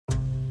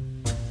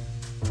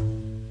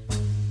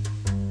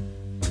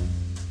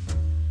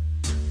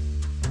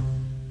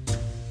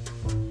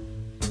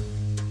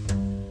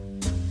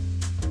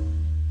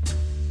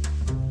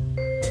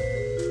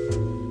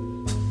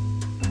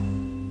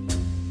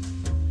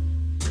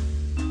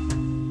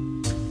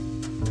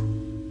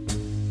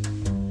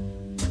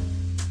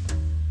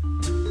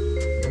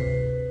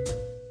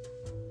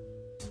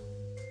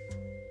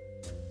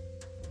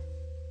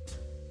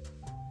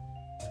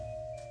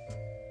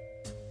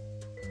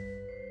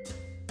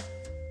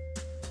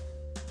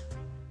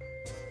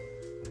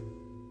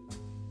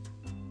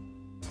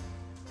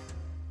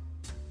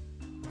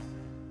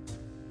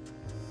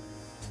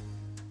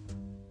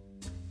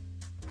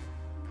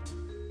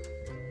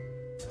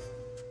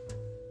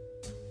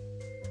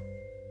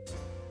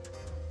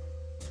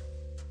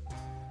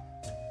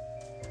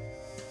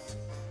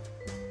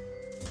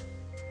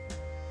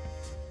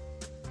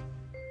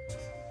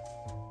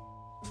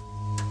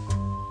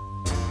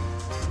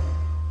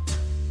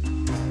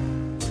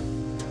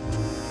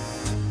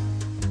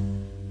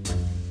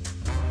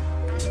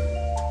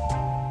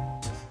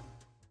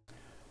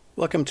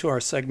Welcome to our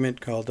segment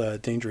called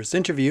Dangerous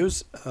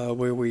Interviews,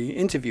 where we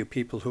interview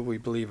people who we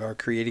believe are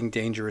creating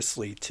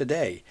dangerously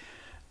today.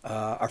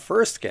 Our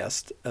first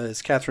guest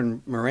is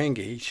Catherine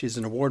Marenghi. She's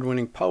an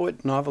award-winning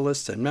poet,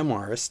 novelist, and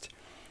memoirist.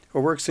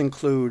 Her works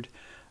include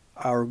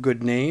Our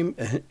Good Name,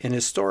 an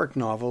historic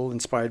novel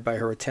inspired by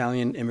her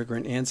Italian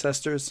immigrant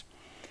ancestors,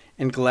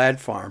 and Glad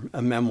Farm,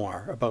 a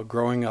memoir about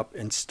growing up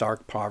in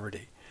stark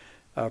poverty.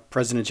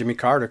 President Jimmy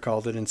Carter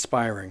called it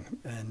inspiring,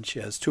 and she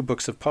has two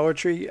books of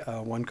poetry,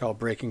 one called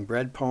Breaking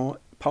Bread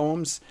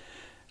Poems,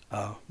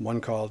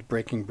 one called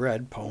Breaking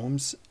Bread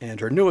Poems, and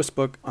her newest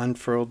book,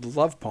 Unfurled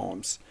Love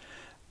Poems.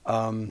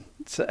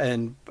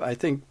 And I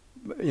think,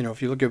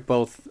 if you look at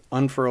both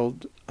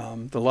Unfurled,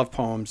 the love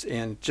poems,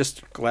 and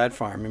just Glad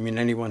Farm, I mean,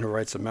 anyone who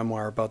writes a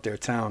memoir about their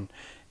town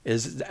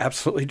is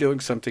absolutely doing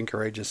something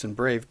courageous and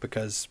brave,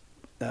 because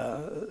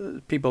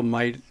people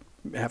might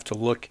have to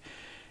look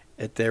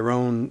at their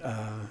own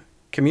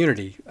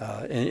community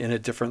in a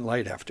different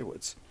light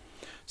afterwards.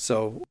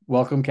 So,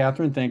 welcome,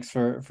 Catherine. Thanks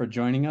for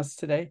joining us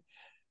today.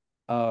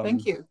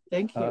 Thank you.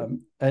 Thank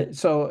you.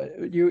 So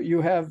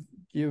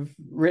you've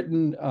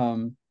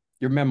written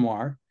your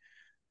memoir,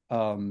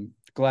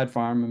 Glad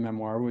Farm, a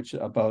memoir, which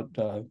about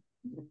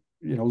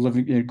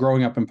living,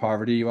 growing up in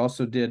poverty. You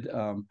also did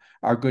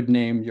Our Good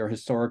Name, your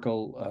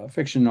historical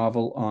fiction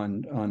novel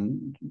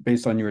on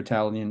based on your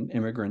Italian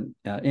immigrant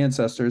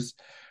ancestors,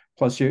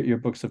 plus your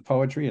books of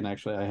poetry. And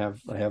actually, I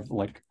have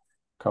like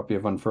a copy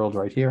of Unfurled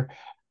right here.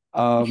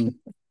 Your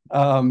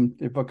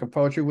book of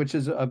poetry, which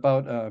is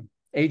about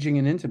aging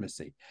and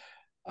intimacy.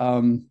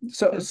 So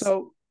Yes.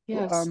 so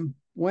Yes.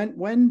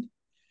 when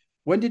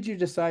did you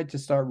decide to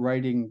start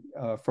writing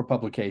for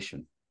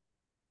publication?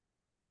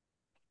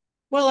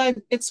 Well,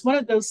 it's one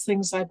of those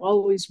things I've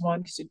always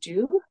wanted to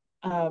do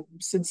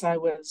since I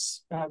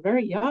was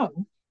very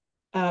young.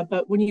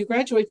 But when you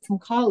graduate from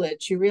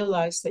college, you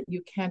realize that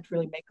you can't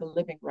really make a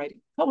living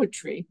writing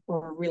poetry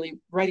or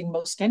really writing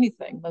most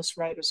anything. Most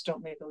writers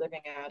don't make a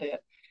living at it.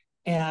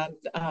 And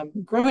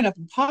growing up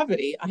in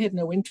poverty, I had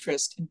no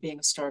interest in being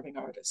a starving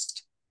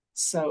artist.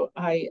 So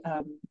I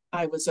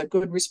was a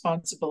good,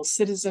 responsible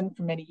citizen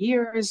for many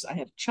years. I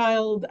had a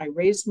child. I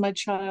raised my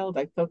child.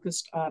 I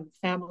focused on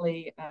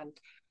family and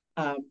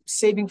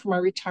saving for my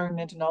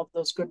retirement and all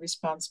those good,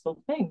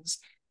 responsible things.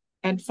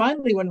 And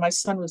finally, when my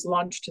son was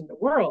launched in the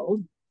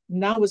world,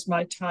 now was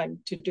my time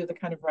to do the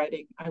kind of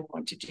writing I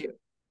want to do.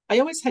 I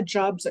always had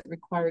jobs that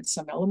required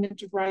some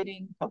element of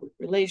writing, public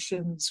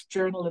relations,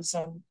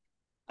 journalism,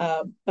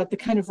 but the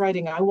kind of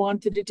writing I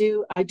wanted to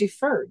do, I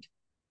deferred.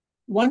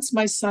 Once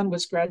my son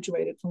was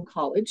graduated from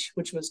college,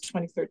 which was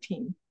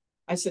 2013,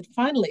 I said,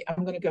 finally,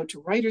 I'm going to go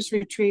to writers'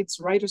 retreats,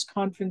 writers'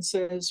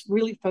 conferences,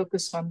 really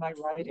focus on my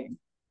writing.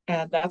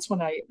 And that's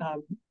when I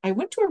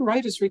went to a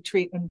writers'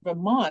 retreat in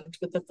Vermont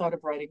with the thought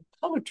of writing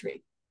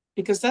poetry,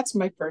 because that's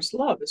my first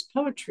love is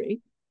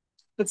poetry.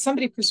 But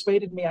somebody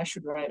persuaded me I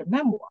should write a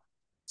memoir,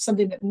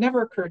 something that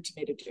never occurred to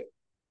me to do.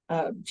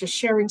 Just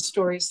sharing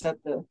stories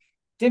at the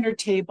dinner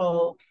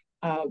table.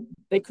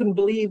 They couldn't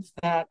believe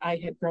that I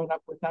had grown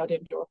up without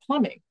indoor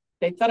plumbing.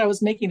 They thought I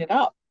was making it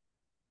up.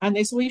 And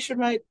they said, well, you should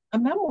write a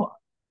memoir.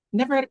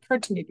 Never had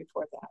occurred to me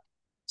before that.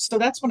 So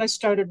that's when I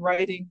started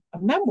writing a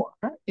memoir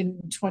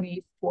in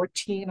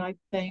 2014, I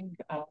think.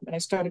 And I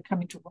started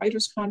coming to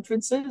writers'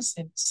 conferences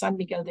in San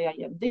Miguel de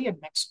Allende in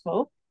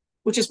Mexico,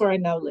 which is where I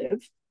now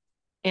live.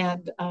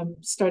 And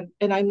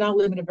I now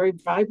live in a very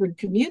vibrant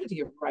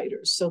community of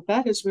writers. So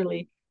that has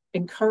really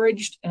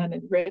encouraged and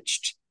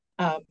enriched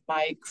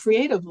my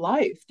creative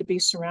life to be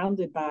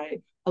surrounded by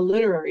a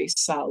literary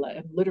sala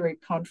and literary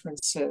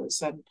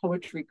conferences and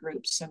poetry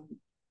groups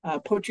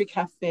and poetry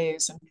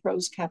cafes and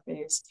prose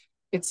cafes.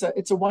 It's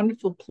a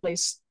wonderful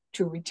place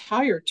to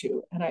retire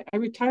to, and I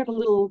retired a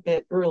little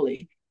bit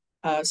early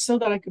so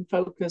that I could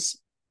focus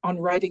on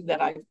writing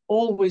that I've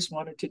always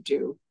wanted to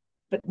do,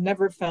 but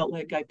never felt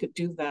like I could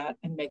do that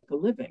and make a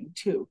living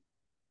too.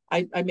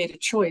 I made a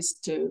choice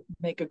to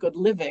make a good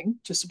living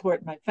to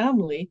support my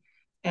family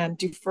and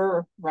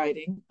defer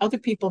writing. Other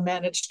people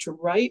manage to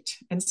write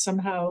and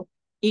somehow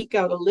eke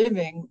out a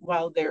living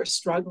while they're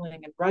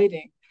struggling and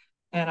writing.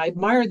 And I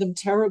admire them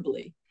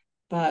terribly,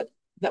 but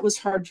that was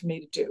hard for me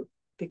to do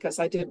because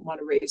I didn't want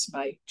to raise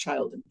my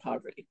child in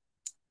poverty.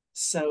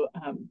 So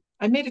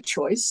I made a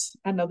choice,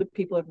 and other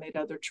people have made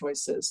other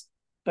choices.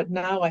 But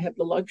now I have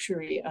the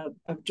luxury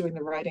of doing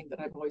the writing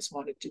that I've always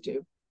wanted to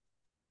do.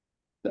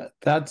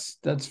 That's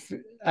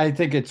I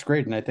think it's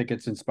great, and I think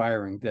it's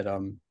inspiring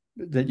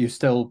that you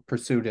still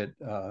pursued it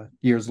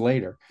years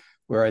later,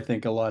 where I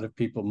think a lot of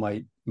people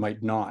might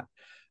not.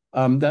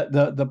 That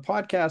the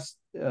podcast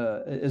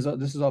is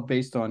this is all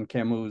based on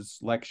Camus'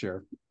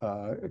 lecture,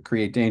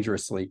 "Create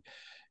Dangerously,"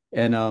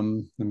 and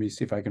let me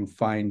see if I can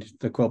find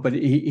the quote. But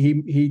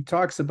he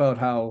talks about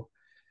how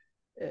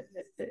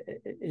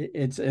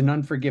it's an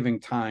unforgiving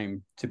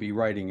time to be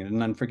writing and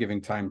an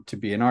unforgiving time to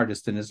be an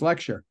artist in his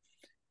lecture,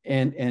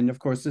 and of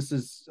course this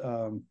is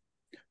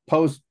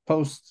post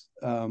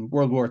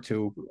World War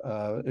II,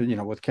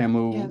 with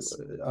Camus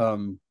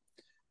Yes.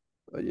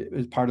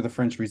 as part of the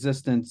French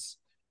Resistance.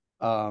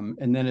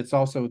 And then it's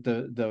also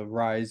the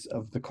rise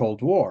of the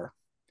Cold War.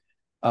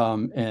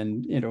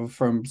 And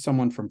from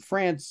someone from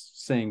France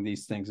saying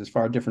these things is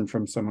far different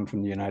from someone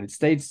from the United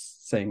States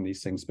saying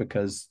these things,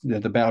 because the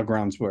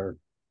battlegrounds were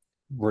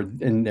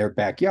in their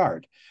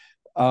backyard.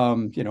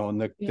 And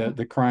Yeah.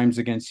 the crimes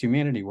against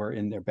humanity were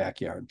in their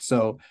backyard.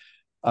 So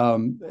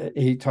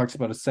he talks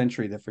about a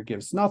century that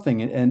forgives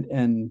nothing,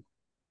 and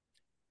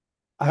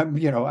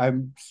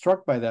I'm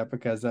struck by that,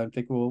 because I'm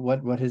thinking, well,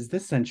 what has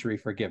this century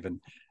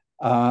forgiven?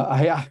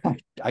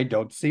 I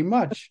don't see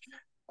much.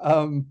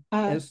 Uh,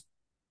 Is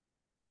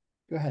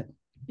Go ahead.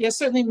 yeah,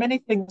 certainly many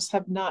things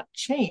have not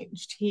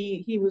changed.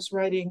 He was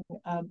writing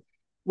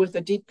with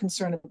a deep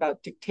concern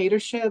about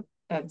dictatorship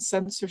and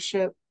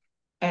censorship.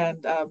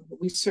 And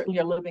we certainly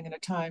are living in a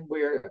time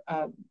where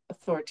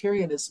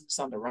authoritarianism is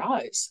on the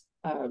rise,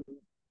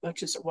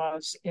 much as it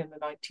was in the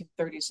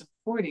 1930s and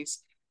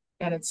 40s.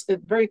 And it's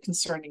very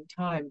concerning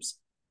times.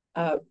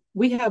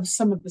 We have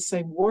some of the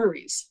same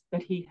worries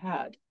that he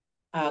had,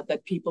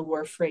 that people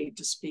were afraid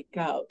to speak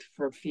out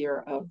for fear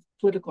of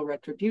political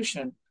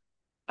retribution.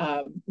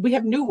 We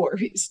have new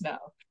worries now.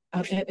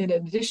 And in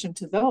addition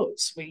to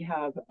those, we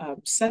have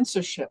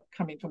censorship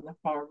coming from the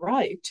far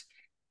right,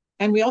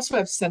 and we also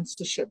have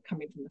censorship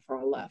coming from the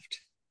far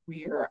left,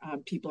 where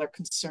people are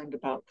concerned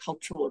about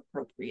cultural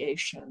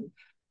appropriation.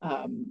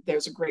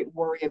 There's a great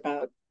worry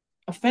about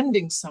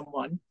offending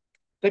someone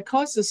that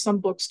causes some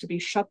books to be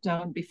shut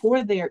down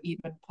before they are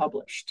even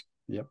published.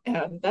 Yep.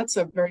 And that's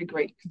a very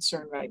great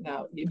concern right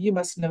now. You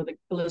must know that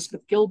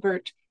Elizabeth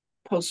Gilbert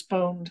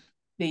postponed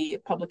the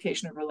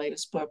publication of her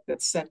latest book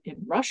that's set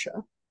in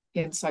Russia,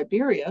 in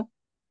Siberia,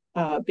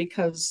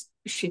 because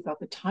she thought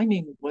the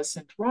timing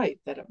wasn't right,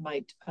 that it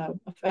might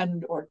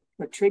offend or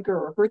trigger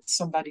or hurt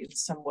somebody in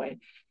some way.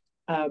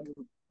 Um,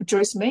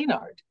 Joyce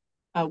Maynard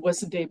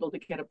wasn't able to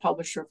get a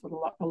publisher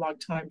for a long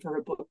time for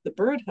her book, The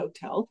Bird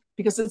Hotel,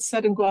 because it's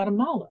set in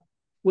Guatemala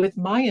with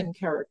Mayan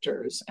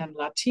characters and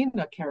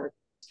Latina characters.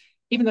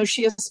 Even though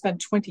she has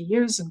spent 20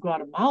 years in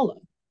Guatemala,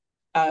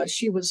 there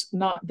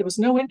was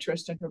no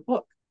interest in her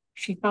book.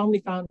 She finally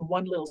found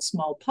one little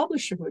small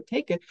publisher who would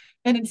take it.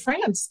 And in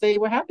France, they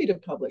were happy to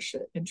publish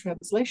it in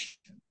translation.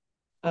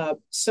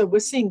 So we're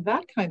seeing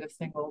that kind of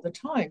thing all the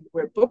time,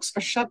 where books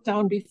are shut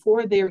down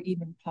before they're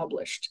even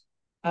published,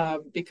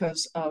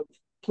 because of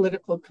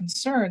political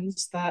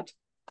concerns that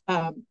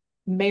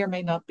may or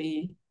may not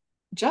be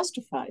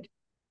justified.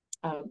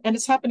 And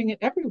it's happening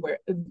everywhere.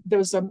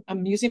 There's a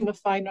Museum of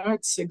Fine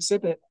Arts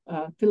exhibit,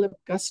 Philip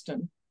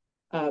Guston,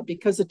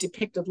 because it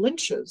depicted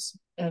lynches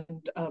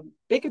and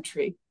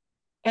bigotry.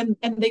 And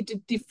they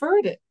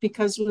deferred it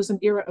because it was an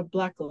era of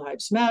Black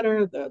Lives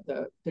Matter,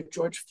 the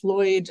George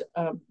Floyd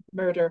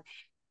murder,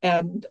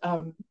 and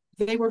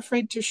they were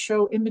afraid to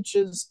show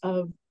images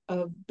of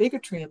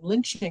bigotry and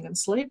lynching and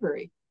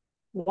slavery.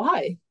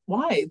 Why?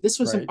 Why? This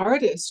was an Right.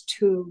 artist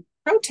who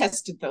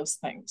protested those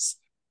things.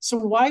 So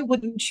why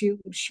wouldn't you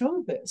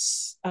show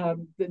this?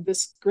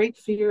 This great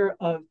fear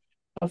of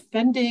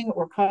offending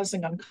or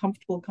causing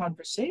uncomfortable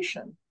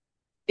conversation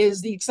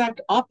is the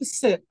exact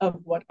opposite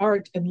of what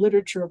art and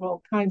literature of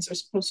all kinds are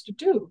supposed to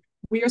do.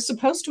 We are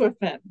supposed to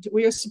offend.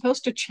 We are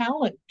supposed to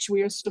challenge.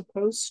 We are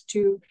supposed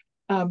to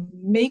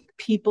make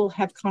people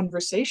have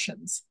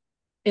conversations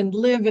and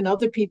live in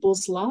other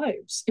people's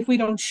lives. If we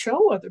don't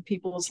show other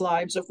people's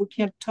lives, if we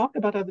can't talk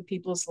about other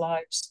people's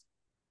lives,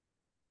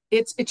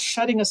 it's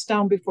shutting us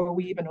down before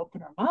we even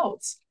open our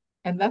mouths,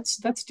 and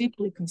that's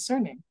deeply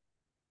concerning.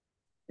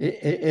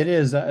 It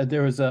is.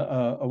 There was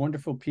a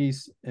wonderful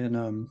piece in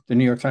the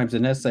New York Times,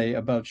 an essay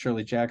about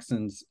Shirley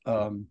Jackson's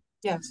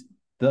Yes.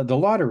 the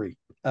lottery,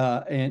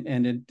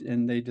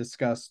 and they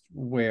discussed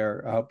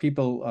where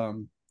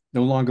people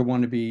no longer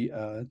want to be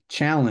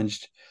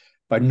challenged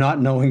by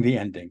not knowing the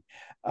ending,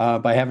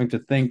 by having to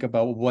think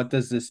about, what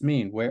does this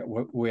mean?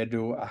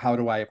 How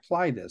do I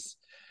apply this?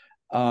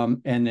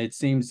 And it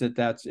seems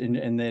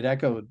and it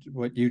echoed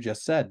what you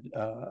just said,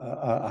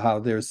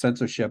 how there's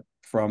censorship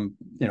from,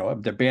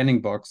 they're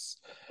banning books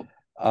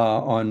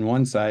on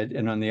one side,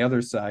 and on the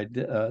other side,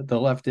 the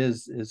left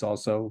is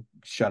also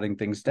shutting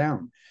things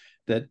down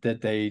Yeah.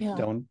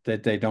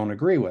 that they don't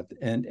agree with,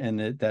 and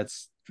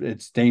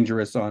it's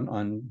dangerous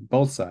on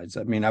both sides.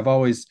 I mean,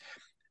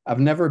 I've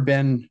never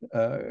been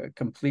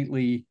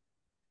completely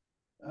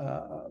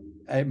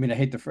I mean, I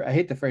hate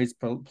the phrase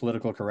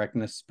political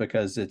correctness,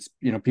 because it's,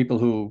 people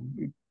who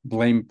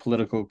blame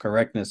political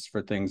correctness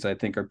for things, I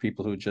think, are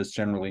people who just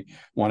generally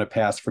want to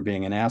pass for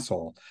being an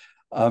asshole.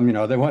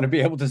 They want to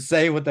be able to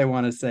say what they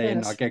want to say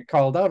and not Yes. get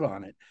called out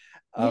on it.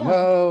 Yeah.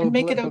 Oh, And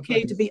make it political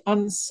okay to correctness. be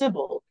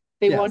uncivil.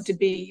 They want to Yes.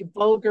 be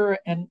vulgar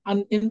and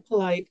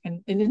impolite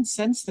and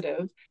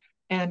insensitive.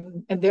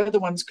 And they're the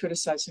ones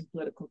criticizing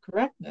political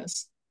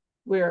correctness,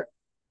 where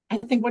I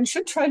think one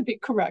should try to be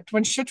correct.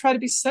 One should try to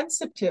be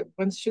sensitive.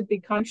 One should be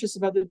conscious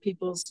of other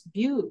people's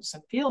views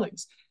and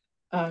feelings,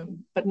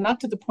 but not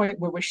to the point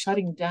where we're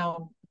shutting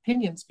down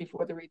opinions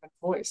before they're even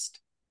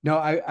voiced. No,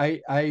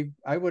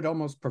 I would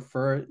almost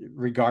prefer,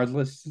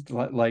 regardless,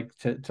 like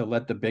to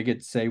let the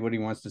bigot say what he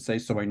wants to say,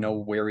 so I know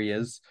where he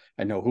is,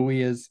 I know who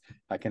he is,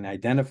 I can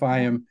identify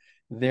Yeah. him.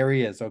 There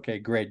he is. Okay,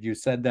 great. You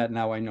said that.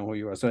 Now I know who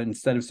you are. So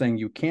instead of saying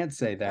you can't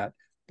say that,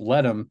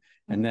 let him,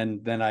 and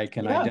Mhm. then I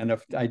can Yeah.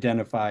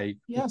 identify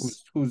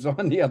Yes. who's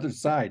on the other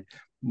side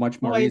much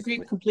Oh, more I agree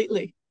easily.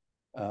 completely.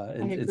 I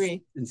It's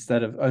agree.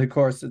 instead of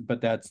course,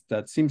 but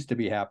that seems to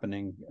be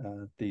happening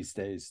these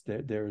days.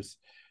 There's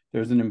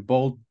an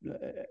embold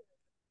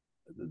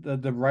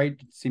the right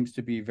seems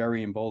to be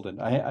very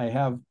emboldened. I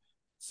have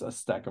a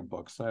stack of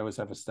books. I always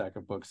have a stack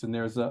of books, and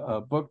there's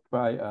a book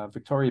by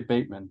Victoria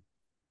Bateman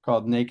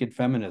called Naked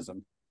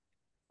Feminism,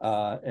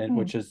 and Hmm.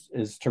 which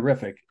is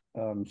terrific.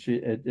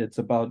 It's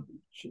about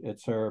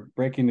it's her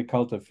breaking the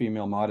cult of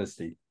female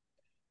modesty,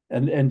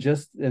 and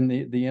just in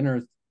the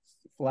inner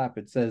flap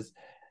it says.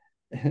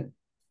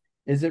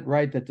 Is it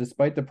right that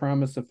despite the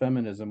promise of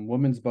feminism,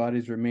 women's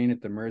bodies remain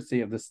at the mercy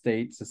of the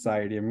state,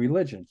 society, and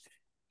religion?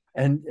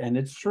 And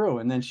it's true.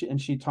 And then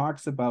she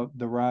talks about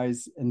the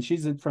rise, and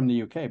she's from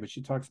the UK, but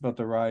she talks about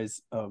the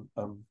rise of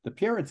the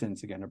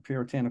Puritans again, a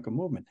puritanical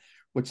movement,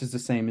 which is the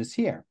same as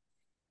here.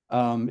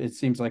 It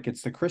seems like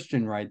it's the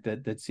Christian right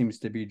that seems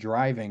to be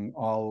driving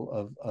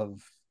all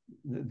of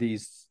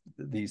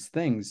these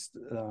things,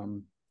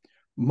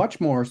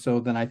 much more so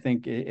than I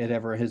think it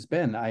ever has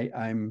been.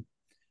 I'm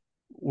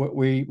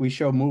we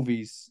show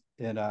movies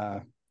in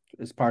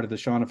as part of the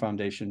Shauna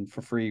Foundation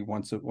for free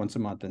once a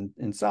month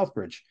in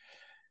Southbridge,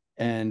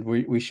 and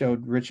we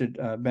showed Richard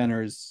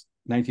Benner's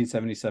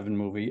 1977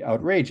 movie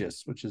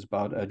Outrageous, which is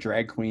about a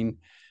drag queen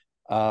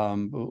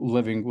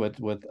living with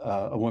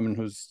a woman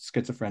who's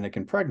schizophrenic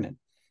and pregnant.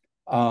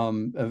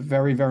 A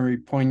very very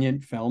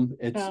poignant film.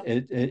 Yeah.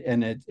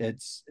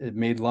 It's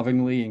made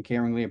lovingly and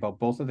caringly about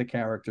both of the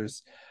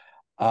characters.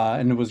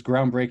 And it was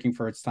groundbreaking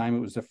for its time. It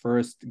was the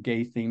first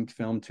gay themed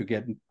film to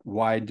get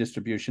wide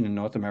distribution in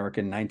North America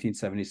in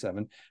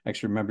 1977. I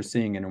actually remember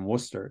seeing it in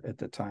Worcester at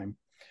the time.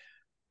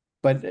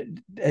 But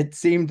it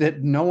seemed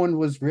that no one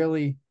was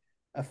really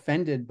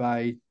offended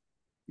by,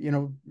 you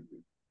know,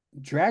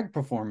 drag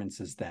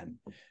performances then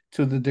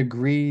to the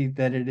degree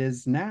that it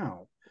is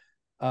now.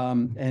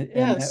 Um, and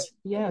and Yes.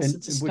 Yes. It's and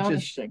which is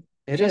astonishing.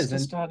 it is Just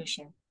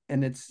astonishing.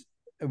 and it's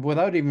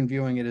without even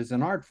viewing it as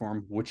an art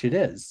form, which it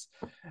is.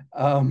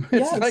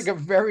 It's like Yes. a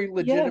very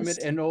legitimate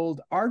Yes. and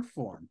old art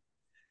form.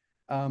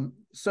 Oh,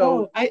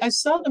 So I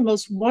saw the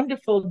most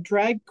wonderful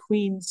drag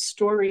queen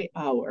story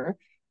hour.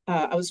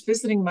 I was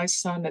visiting my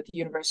son at the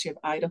University of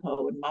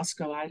Idaho in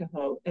Moscow,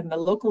 Idaho, and the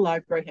local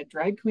library had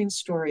drag queen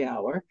story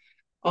hour.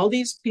 All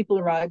these people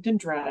arrived in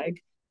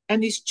drag,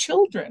 and these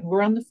children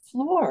were on the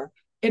floor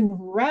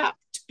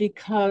enwrapped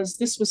because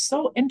this was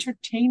so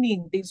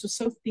entertaining. These were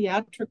so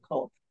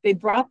theatrical. They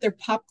brought their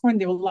popcorn.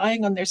 They were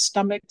lying on their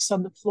stomachs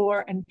on the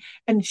floor and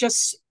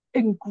just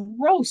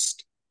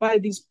engrossed by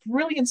these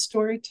brilliant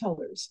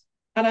storytellers.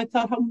 And I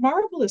thought, how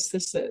marvelous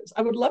this is.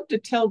 I would love to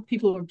tell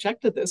people who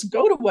object to this,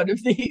 go to one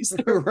of these.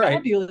 They're right.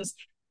 fabulous,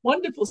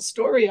 wonderful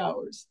story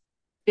hours.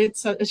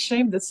 It's a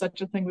shame that such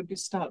a thing would be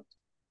stopped.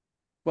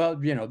 Well,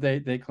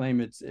 they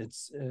claim it's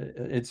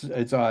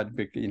odd,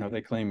 they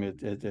claim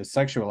it's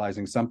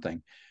sexualizing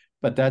something,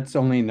 but that's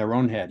only in their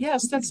own head.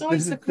 Yes, that's This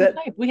always the is that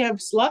complaint. We have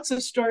lots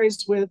of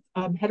stories with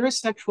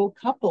heterosexual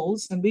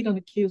couples, and we don't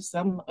accuse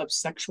them of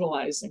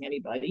sexualizing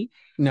anybody.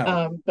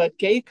 no. But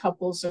gay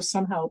couples are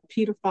somehow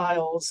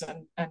pedophiles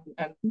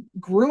and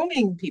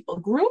grooming people.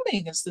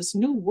 Grooming is this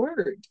new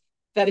word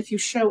that if you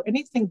show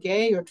anything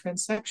gay or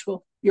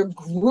transsexual, you're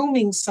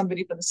grooming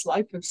somebody for this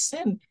life of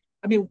sin.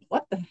 I mean,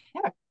 what the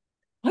heck?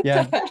 What the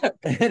Yeah. heck?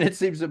 And it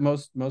seems that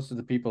most of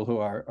the people who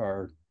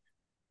are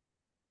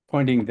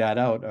pointing that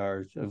out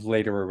are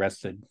later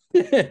arrested,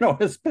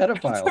 as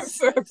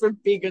pedophiles. For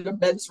being in a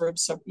men's room.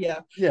 So yeah,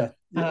 Yeah.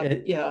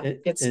 yeah,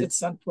 It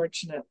it's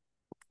unfortunate.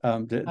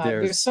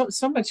 There's there's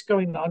so much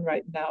going on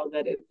right now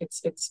that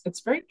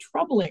it's very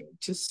troubling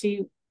to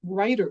see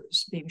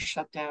writers being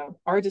shut down,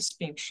 artists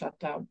being shut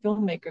down,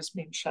 filmmakers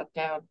being shut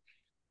down,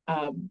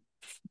 um,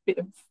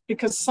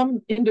 because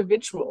some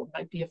individual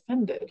might be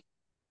offended.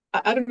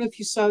 I don't know if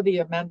you saw the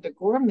Amanda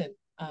Gorman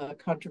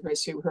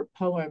controversy. Her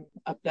poem,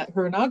 that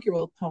her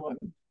inaugural poem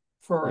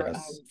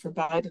yes. for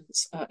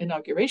Biden's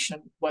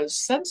inauguration was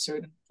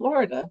censored in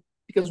Florida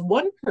because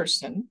one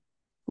person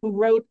who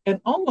wrote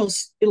an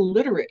almost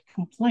illiterate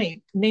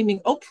complaint naming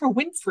Oprah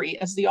Winfrey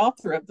as the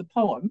author of the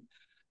poem.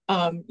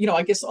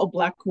 I guess all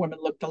Black women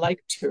looked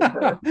alike to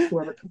her,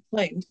 whoever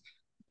complained.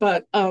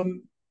 But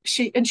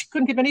she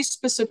couldn't give any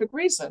specific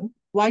reason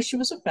why she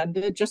was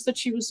offended, just that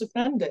she was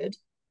offended,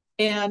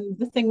 and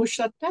the thing was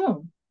shut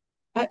down.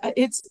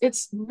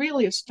 It's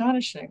really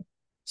astonishing.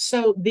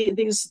 So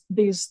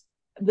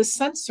the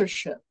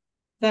censorship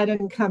that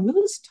in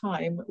Camus'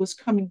 time was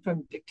coming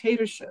from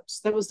dictatorships.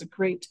 That was the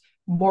great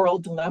moral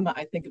dilemma,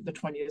 I think, of the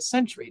 20th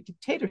century,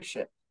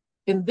 dictatorship.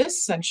 In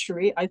this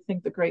century, I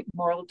think the great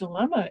moral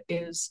dilemma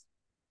is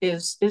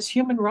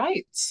human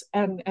rights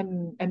and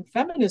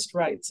feminist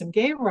rights and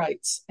gay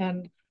rights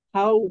and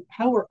how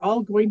we're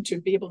all going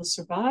to be able to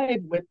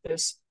survive with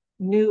this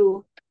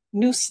new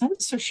new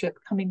censorship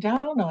coming down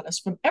on us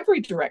from every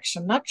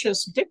direction, not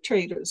just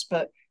dictators,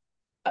 but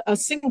a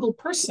single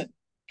person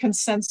can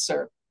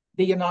censor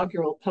the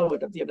inaugural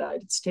poet of the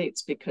United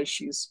States because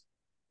she's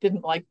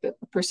didn't like that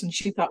the person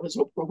she thought was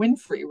Oprah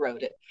Winfrey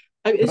wrote it.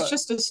 It's But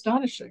just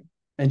astonishing.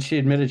 and she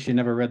admitted she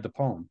never read the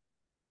poem.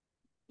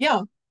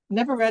 Yeah,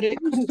 never read it,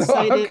 couldn't So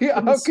cite how it, could,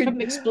 how couldn't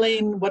could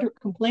explain what her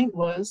complaint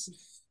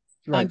was,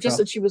 right? just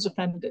So that she was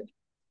offended.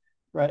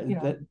 You right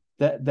know,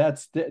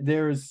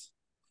 there's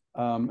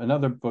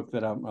another book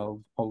that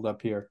I'll hold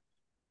up here.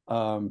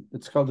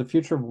 It's called The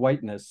Future of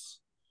Whiteness,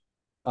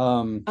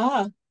 um,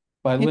 ah,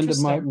 by Linda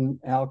interesting. Martin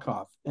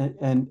Alcoff,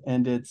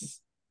 and it's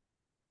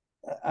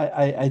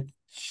I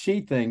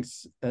she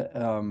thinks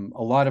a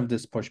lot of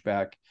this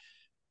pushback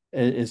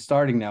is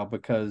starting now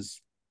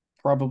because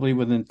probably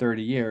within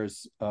 30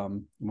 years,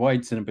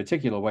 whites and in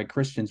particular white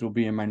Christians will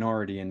be a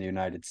minority in the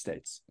United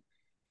States.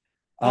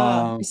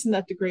 Um, Isn't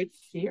that the great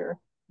fear?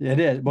 it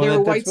is. Well, There are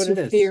that's whites what who it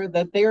is. fear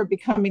that they are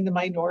becoming the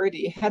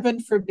minority. Heaven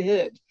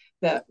forbid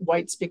that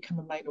whites become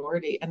a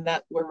minority, and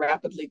that we're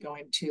rapidly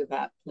going to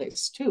that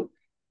place too,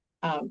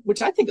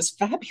 which I think is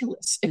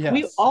fabulous. If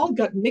we Yes. all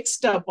got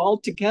mixed up all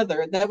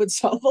together, that would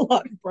solve a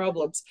lot of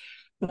problems.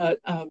 But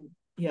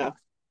yeah,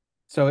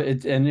 So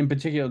it's and in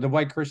particular, the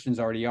white Christians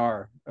already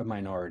are a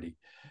minority,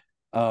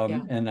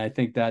 yeah, and I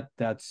think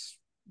that's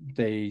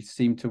they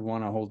seem to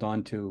want to hold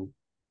on to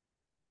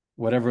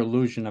whatever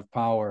illusion of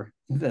power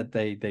that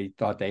they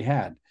thought they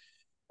had,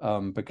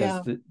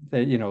 because yeah.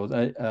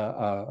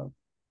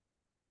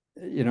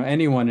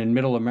 anyone in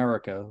Middle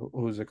America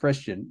who's a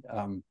Christian,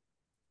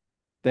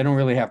 they don't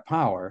really have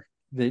power.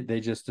 They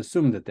just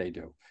assume that they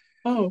do.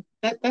 Oh,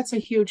 that's a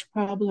huge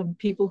problem.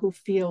 People who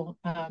feel,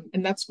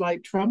 and that's why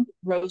Trump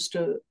rose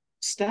to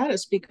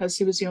status because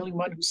he was the only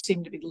one who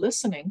seemed to be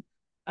listening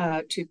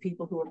to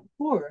people who are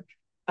poor.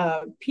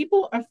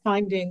 People are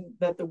finding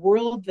that the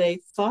world they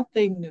thought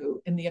they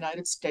knew in the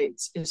United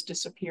States is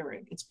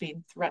disappearing. It's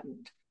being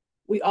threatened.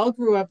 We all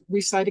grew up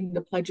reciting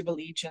the Pledge of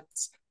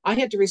Allegiance. I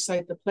had to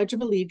recite the Pledge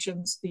of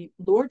Allegiance, the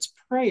Lord's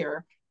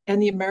Prayer,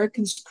 and the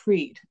American's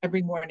Creed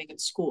every morning in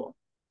school.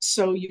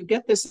 So you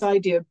get this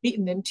idea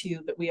beaten into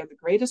you that we are the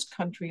greatest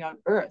country on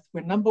earth.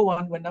 We're number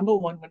one, we're number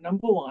one, we're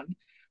number one.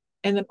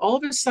 And then all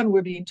of a sudden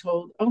we're being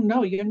told, oh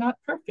no, you're not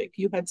perfect.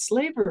 You had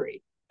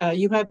slavery,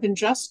 you have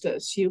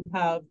injustice, you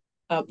have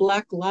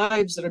Black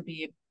lives that are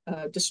being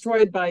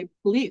destroyed by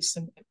police.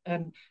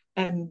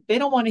 And they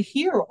don't want to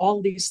hear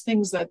all these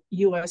things that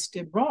US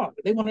did wrong.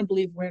 They want to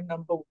believe we're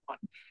number one.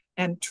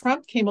 And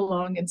Trump came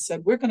along and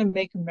said, we're going to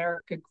make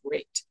America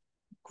great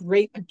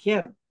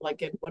again,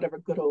 like in whatever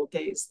good old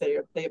days they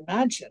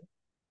imagine.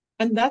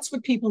 And that's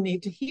what people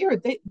need to hear.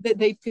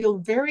 They feel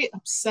very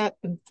upset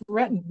and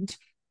threatened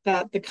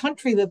that the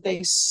country that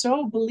they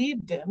so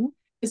believed in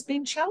is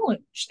being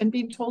challenged and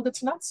being told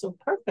it's not so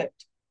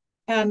perfect.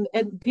 And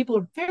people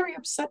are very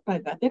upset by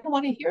that. They don't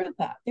want to hear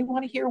that. They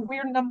want to hear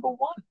we're number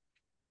one.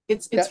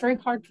 It's Yeah, very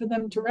hard for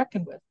them to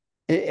reckon with.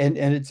 and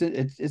it's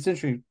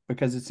interesting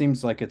because it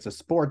seems like it's a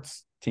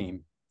sports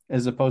team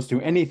as opposed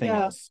to anything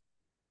Yeah. else.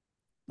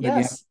 But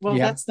Yes. Well,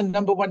 you have that's the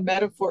number one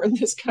metaphor in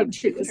this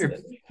country, isn't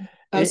it?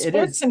 it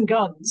Sports is. and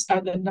guns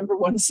are the number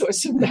one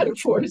source of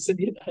metaphors in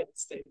the United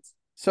States.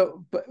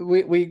 So, but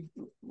we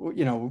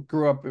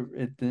grew up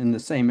in the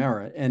same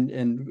era,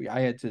 and I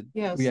had to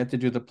we Yes. had to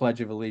do the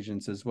Pledge of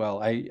Allegiance as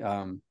well. I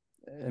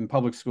In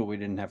public school we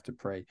didn't have to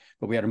pray,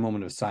 but we had a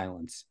moment of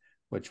silence,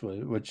 which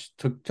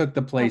took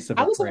the place of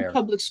I a was in a prayer.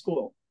 public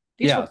school.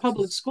 These were Yeah,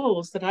 public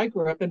schools that I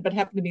grew up in, but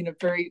happened to be in a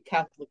very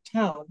Catholic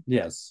town.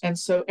 yes. And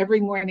so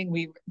every morning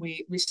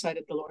we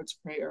recited the Lord's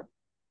Prayer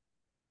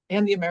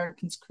and the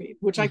American's Creed,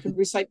 which I can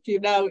recite to you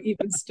now,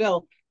 even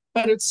still.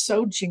 But it's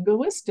so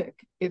jingoistic.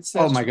 It Oh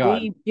says my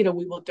God. we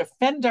will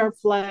defend our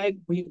flag.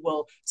 We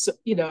will,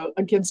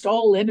 against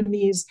all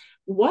enemies.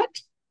 What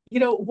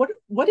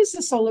is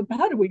this all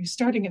about? Are we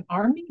starting an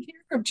army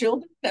here of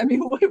children? I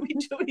mean, what are we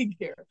doing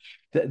here?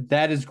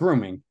 That is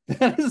grooming.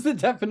 That is the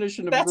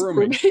definition of That's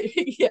grooming. grooming.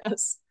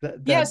 Yes.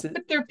 Yes, That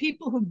but there are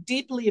people who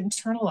deeply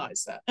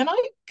internalize that. And I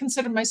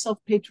consider myself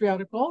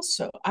patriotic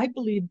also. I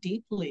believe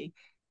deeply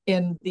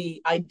in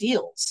the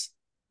ideals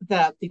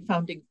that the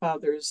founding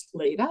fathers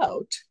laid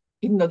out,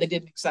 even though they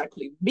didn't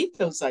exactly meet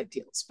those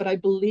ideals. But I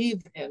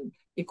believe in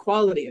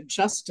equality and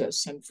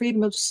justice and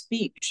freedom of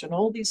speech and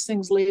all these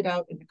things laid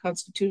out in the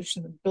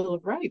Constitution and Bill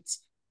of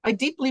Rights. I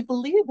deeply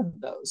believe in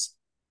those.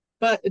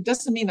 But it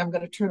doesn't mean I'm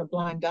going to turn a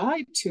blind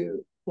eye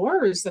to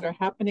horrors that are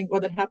happening or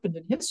that happened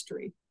in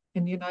history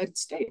in the United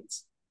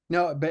States.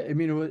 no, but I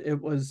mean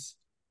it was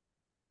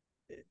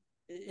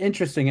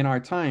interesting in our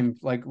time,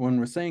 like when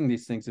we're saying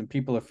these things and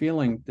people are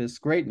feeling this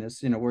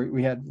greatness.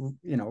 We had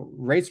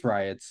race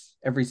riots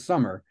every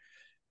summer.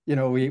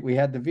 We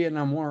had the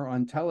Vietnam War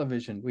on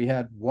television. We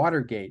had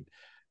Watergate.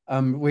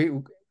 We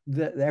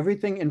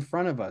everything in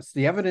front of us,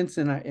 the evidence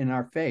in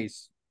our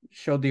face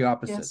showed the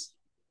opposite. Yes.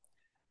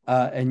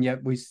 And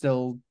yet we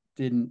still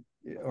didn't,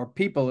 or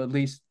people at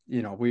least,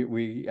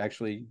 we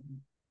actually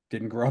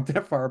didn't grow up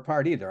that far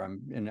apart either.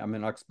 I'm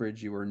in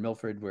Uxbridge, you were in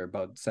Milford, we're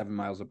about 7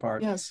 miles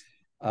apart. Yes.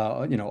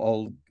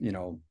 old,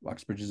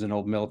 Uxbridge is an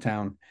old mill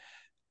town.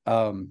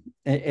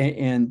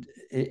 And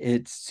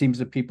it seems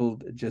that people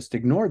just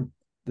ignored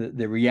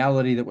the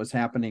reality that was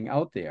happening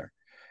out there,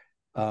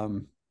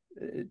 um,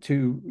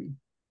 to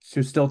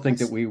still think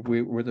that Yes.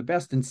 we were the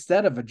best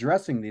instead of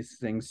addressing these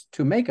things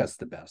to make us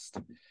the best.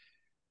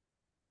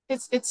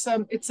 It's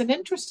an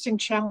interesting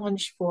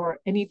challenge for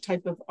any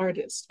type of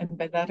artist, and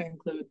by that I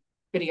include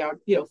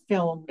video,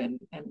 film and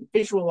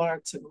visual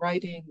arts and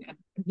writing and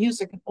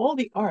music and all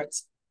the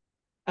arts.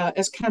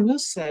 As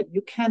Camus said,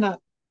 you cannot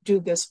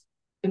do this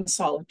in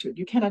solitude.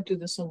 You cannot do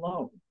this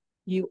alone.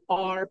 You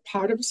are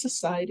part of a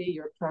society.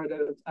 You're part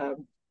of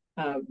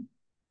um,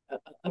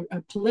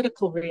 a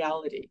political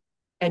reality,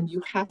 and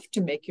you have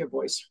to make your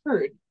voice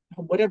heard.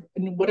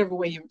 In whatever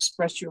way you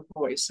express your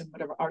voice, in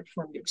whatever art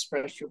form you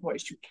express your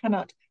voice, you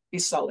cannot be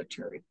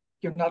solitary.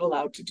 You're not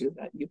allowed to do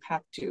that. You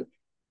have to.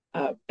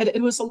 And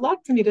it was a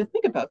lot for me to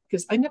think about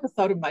because I never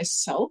thought of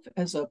myself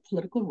as a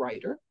political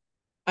writer.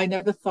 I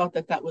never thought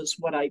that that was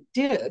what I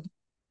did,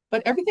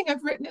 but everything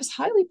I've written is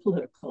highly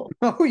political.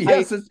 Oh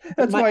yes, I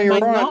that's my why my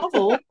you're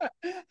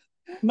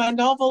on.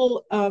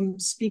 novel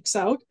speaks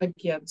out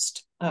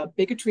against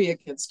bigotry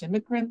against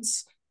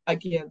immigrants,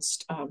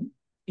 against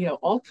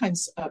all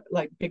kinds of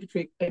like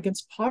bigotry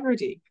against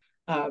poverty,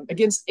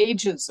 against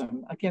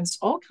ageism, against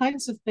all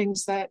kinds of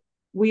things that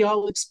we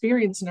all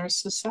experience in our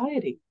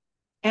society.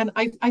 And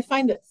I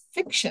find that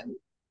fiction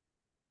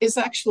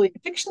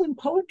and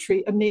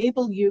poetry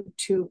enable you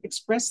to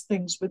express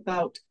things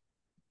without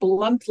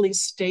bluntly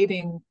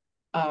stating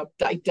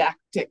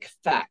didactic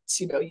facts.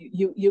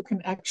 You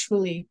can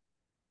actually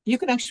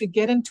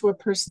get into a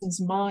person's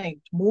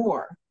mind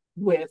more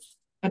with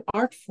an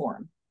art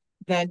form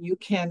than you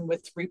can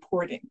with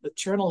reporting, with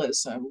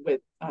journalism,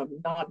 with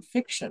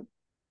nonfiction,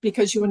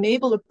 because you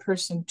enable a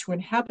person to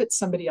inhabit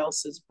somebody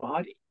else's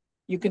body.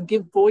 You can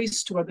give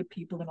voice to other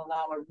people and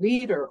allow a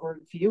reader or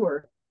a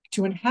viewer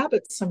to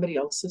inhabit somebody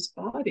else's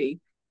body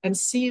and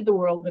see the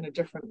world in a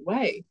different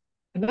way.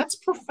 And that's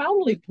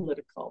profoundly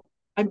political.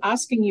 I'm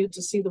asking you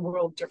to see the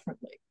world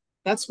differently.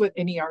 That's what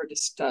any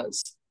artist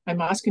does.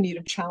 I'm asking you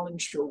to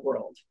challenge your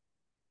world.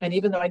 And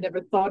even though I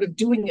never thought of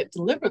doing it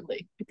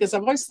deliberately, because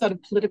I've always thought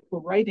of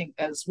political writing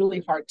as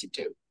really hard to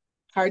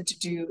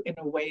do in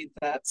a way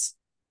that's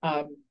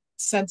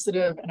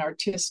sensitive and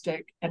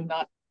artistic and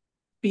not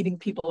beating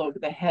people over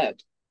the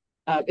head.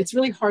 It's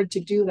really hard to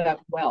do that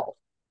well.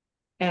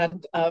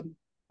 And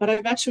but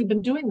I've actually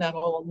been doing that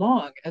all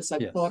along as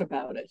I've thought Yes.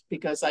 about it,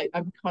 because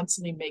I'm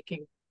constantly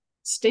making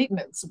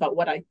statements about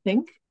what I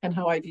think and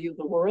how I view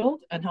the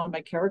world and how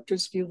my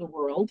characters view the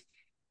world.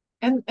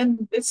 And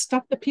it's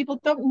stuff that people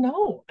don't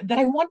know, that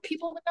I want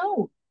people to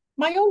know.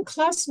 My own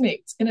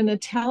classmates in an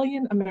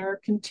Italian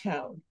American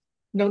town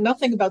know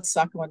nothing about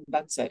Sacco and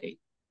Vanzetti,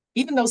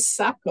 even though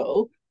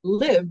Sacco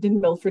lived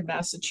in Milford,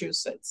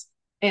 Massachusetts.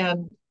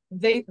 And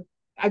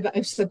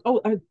I've said,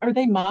 oh, are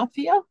they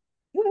mafia?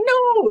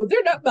 No,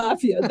 they're not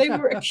mafia. They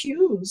were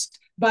accused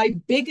by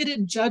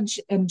bigoted judge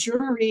and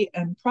jury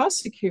and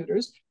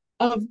prosecutors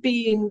of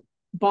being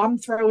bomb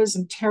throwers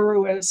and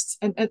terrorists,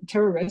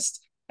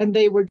 and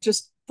they were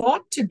just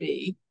thought to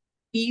be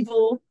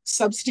evil,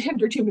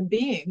 substandard human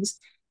beings.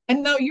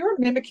 And now you're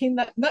mimicking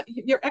that,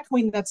 you're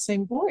echoing that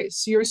same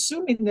voice. You're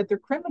assuming that they're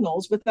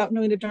criminals without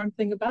knowing a darn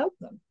thing about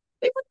them.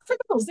 They were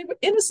criminals. They were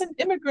innocent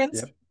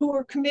immigrants Yep.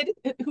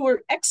 who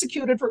were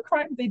executed for a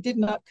crime they did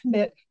not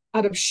commit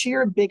out of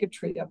sheer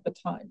bigotry of the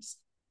times.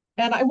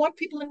 And I want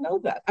people to know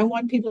that. I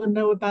want people to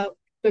know about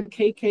the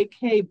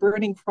KKK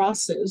burning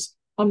crosses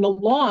on the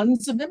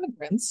lawns of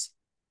immigrants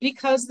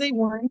because they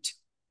weren't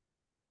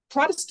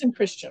Protestant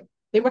Christian.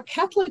 They were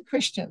Catholic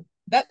Christian.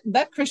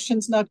 That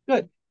Christian's not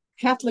good.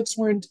 Catholics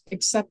weren't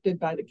accepted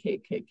by the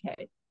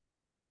KKK.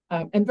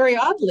 And very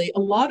oddly, a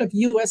lot of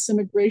U.S.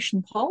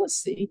 immigration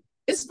policy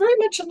is very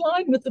much in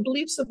line with the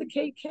beliefs of the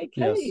Yes.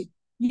 KKK.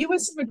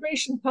 U.S.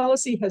 immigration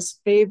policy has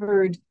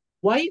favored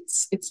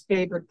whites, it's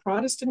favored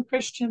Protestant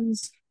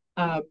Christians,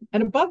 and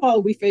above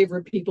all, we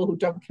favor people who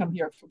don't come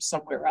here from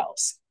somewhere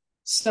else.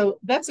 So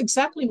that's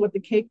exactly what the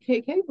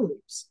KKK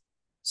believes.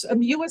 So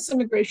U.S.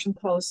 immigration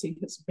policy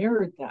has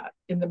mirrored that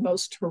in the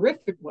most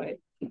horrific way.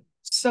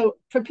 So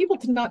for people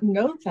to not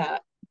know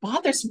that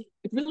bothers me.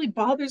 It really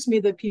bothers me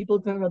that people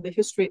don't know the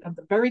history of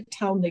the very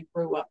town they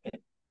grew up in,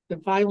 the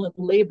violent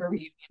labor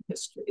union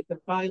history, the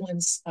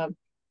violence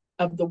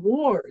of the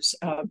wars.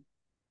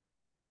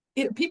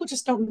 People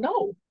just don't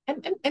know,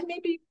 and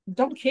maybe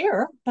don't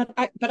care, but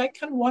I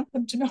kind of want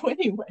them to know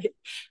anyway.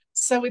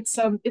 So it's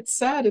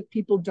sad if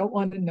people don't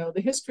want to know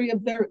the history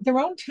of their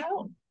own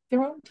town,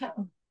 their own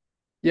town.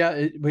 Yeah,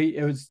 it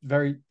was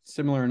very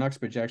similar in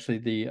Uxbridge. Actually,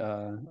 the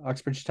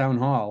Uxbridge Town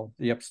Hall,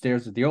 the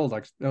upstairs of the old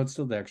no, it's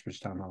still the Uxbridge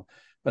Town Hall,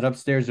 but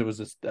upstairs there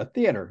was a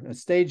theater, a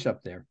stage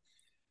up there.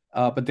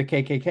 But the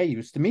KKK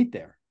used to meet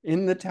there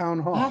in the town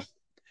Ah, hall,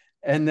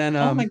 and then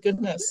oh my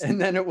goodness.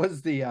 it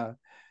was the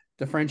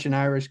French and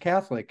Irish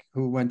Catholic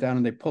who went down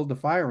and they pulled the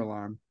fire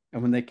alarm.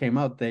 And when they came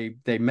out, they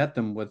met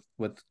them with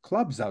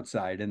clubs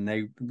outside, and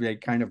they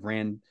kind of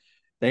ran.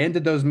 They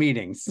ended those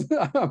meetings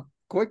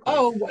quickly.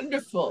 Oh,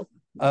 wonderful.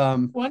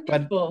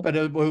 Wonderful. But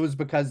it was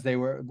because they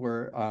were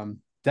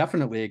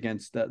definitely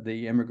against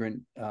the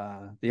immigrant,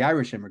 the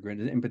Irish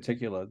immigrant in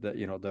particular,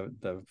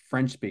 the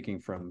French speaking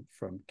from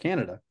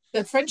Canada.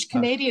 The French Uh,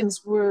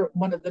 Canadians were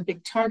one of the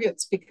big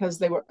targets because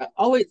they were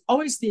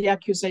always the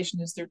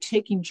accusation is they're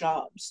taking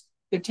jobs.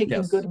 They're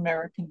taking good yes.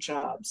 American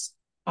jobs.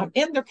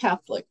 And they're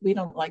Catholic. We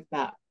don't like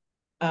that.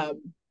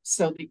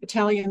 So the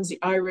Italians, the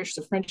Irish,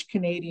 the French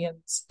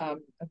Canadians,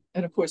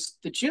 and of course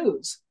the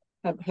Jews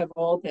have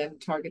all been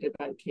targeted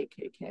by the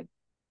KKK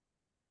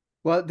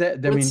Well, I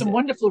with mean, some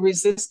wonderful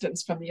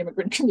resistance from the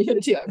immigrant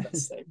community, I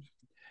must say.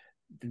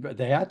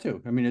 they had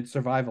to. I mean, it's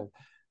survival.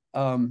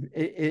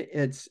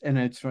 It's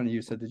funny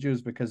you said the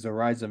Jews because the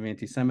rise of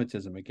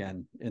anti-Semitism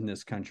again in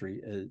this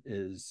country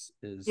is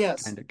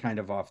Yes, kind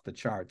of off the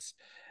charts,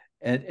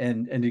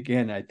 and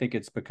again, I think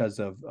it's because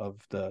of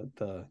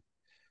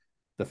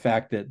the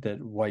fact that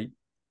white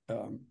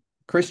um,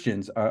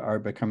 Christians are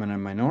becoming a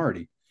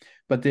minority.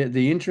 But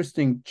the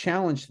interesting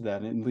challenge to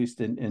that, at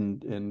least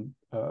in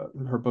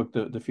her book,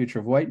 the Future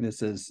of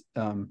Whiteness, is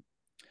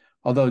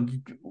although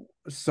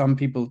some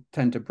people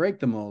tend to break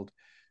the mold,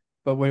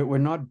 but we're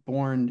not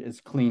born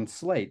as clean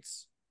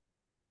slates.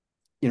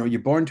 You're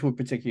born to a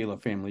particular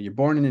family, you're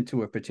born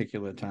into a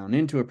particular town,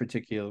 into a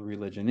particular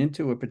religion,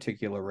 into a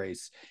particular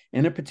race,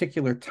 in a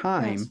particular yes,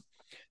 time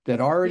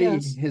that already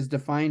yes, has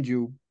defined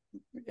you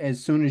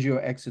as soon as you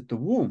exit the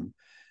womb.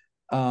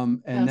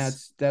 And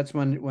yes, that's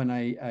when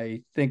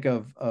I think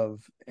of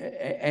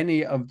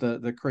any of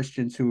the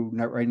Christians who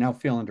right now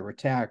feel under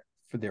attack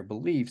for their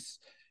beliefs.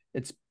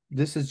 It's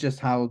this is just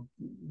how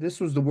this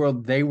was the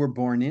world they were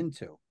born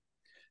into.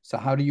 So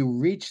how do you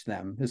reach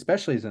them,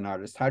 especially as an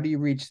artist? How do you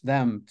reach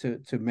them to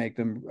make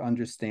them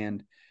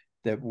understand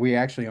that we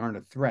actually aren't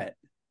a threat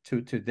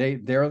to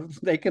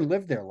they can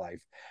live their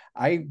life.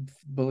 I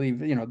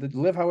believe,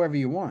 live however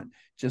you want,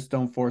 just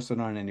don't force it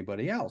on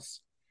anybody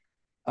else.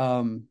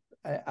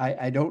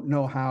 I don't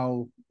know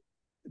how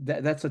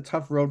that's a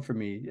tough road for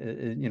me,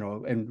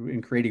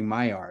 in creating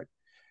my art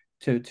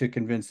to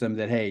convince them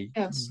that, hey,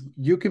 yes.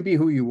 you can be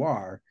who you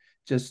are,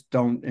 just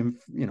don't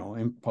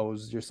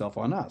impose yourself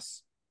on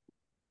us.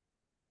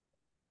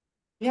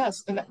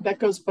 Yes, and that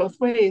goes both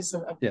ways,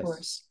 of Yes.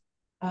 course.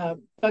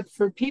 But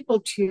for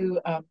people to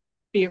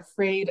be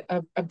afraid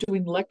of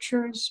doing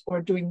lectures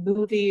or doing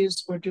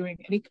movies or doing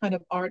any kind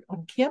of art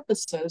on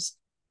campuses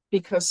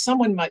because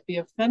someone might be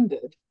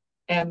offended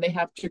and they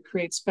have to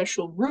create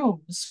special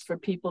rooms for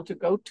people to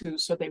go to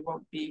so they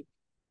won't be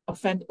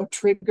offended or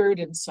triggered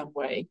in some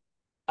way.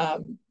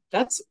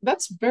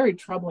 That's very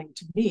troubling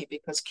to me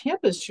because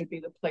campus should be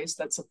the place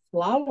that's a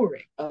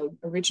flowering of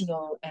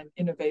original and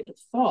innovative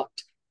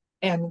thought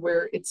and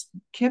where it's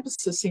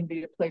campuses seem to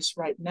be a place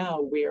right now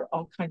where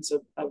all kinds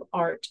of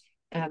art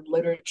and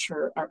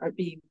literature are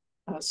being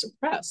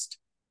suppressed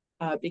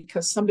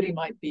because somebody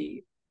might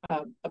be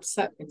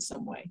upset in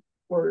some way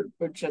or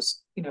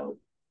just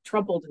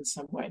troubled in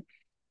some way,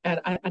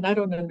 and I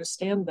don't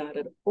understand that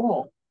at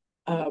all.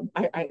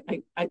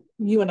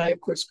 You and I,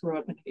 of course, grew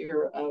up in an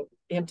era of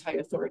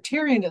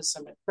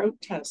anti-authoritarianism and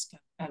protest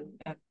and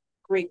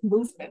great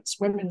movements,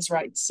 women's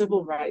rights,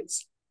 civil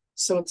rights.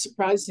 So it's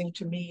surprising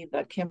to me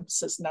that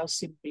campuses now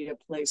seem to be a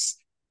place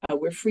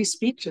where free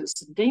speech is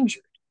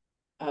endangered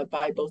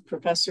by both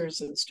professors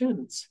and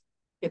students.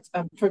 It's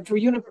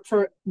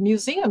for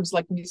museums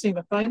like the Museum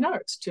of Fine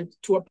Arts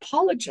to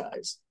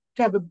apologize,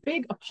 to have a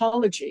big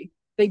apology.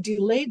 They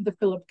delayed the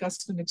Philip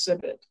Guston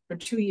exhibit for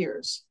 2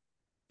 years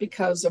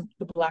because of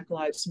the Black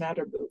Lives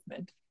Matter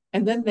movement.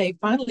 And then they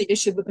finally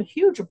issued with a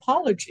huge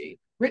apology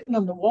written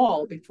on the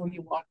wall before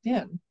you walked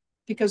in,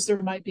 because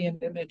there might be an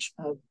image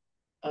of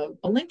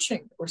a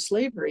lynching or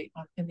slavery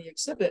in the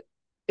exhibit.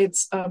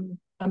 It's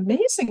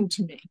amazing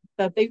to me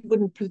that they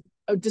wouldn't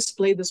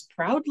display this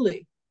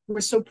proudly.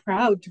 We're so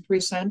proud to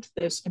present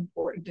this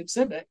important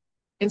exhibit.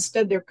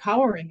 Instead, they're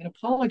cowering and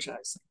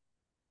apologizing.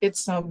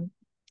 It's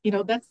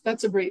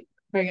that's a very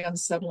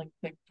unsettling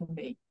thing for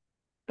me.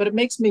 But it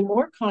makes me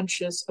more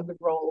conscious of the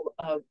role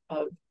of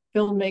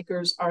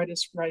filmmakers,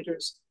 artists,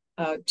 writers,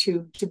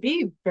 to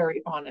be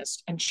very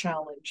honest and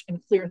challenge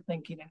and clear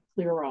thinking and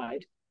clear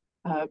eyed,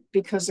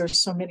 because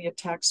there's so many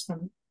attacks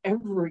from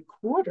every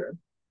quarter,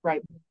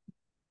 right?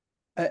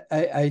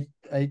 I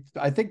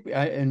think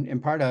in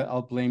part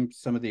I'll blame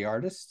some of the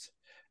artists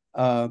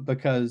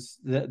because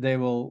they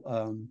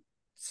will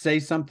say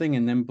something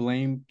and then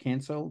blame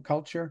cancel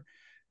culture.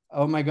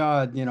 Oh my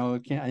God, I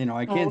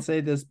can't Oh, say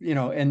this,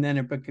 and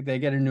then they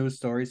get a news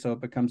story, so it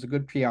becomes a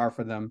good PR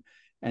for them,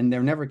 and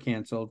they're never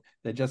canceled.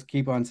 They just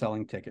keep on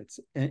selling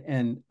tickets,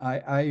 and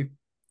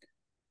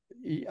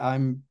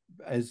I'm,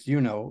 as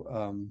you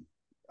know,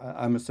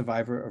 I'm a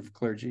survivor of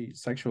clergy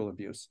sexual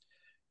abuse,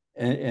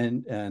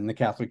 and the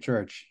Catholic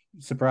Church.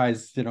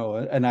 Surprise,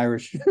 an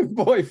Irish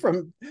boy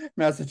from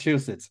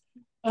Massachusetts.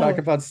 oh, Talk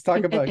about.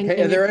 Are and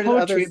your there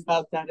poetry others?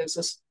 about that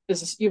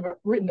you've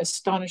written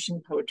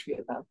astonishing poetry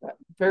about that.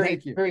 Very,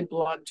 Thank you. very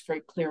blunt, very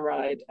clear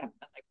eyed, and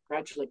I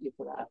congratulate you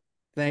for that.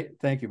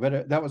 Thank you.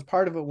 But that was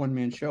part of a one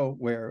man show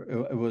where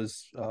it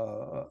was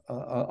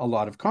a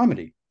lot of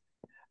comedy.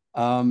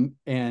 And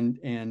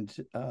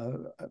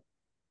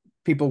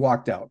people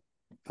walked out.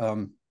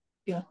 Um,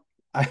 Yeah.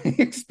 I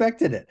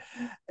expected it.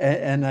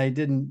 And I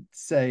didn't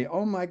say,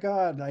 oh my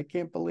God, I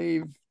can't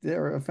believe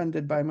they're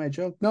offended by my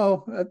joke.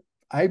 No,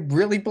 I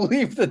really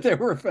believe that they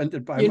were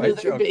offended by You my knew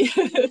there'd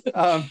joke. be.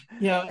 Um,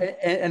 Yeah.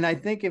 and I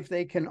think if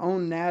they can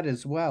own that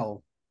as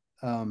well,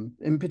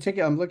 in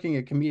particular, I'm looking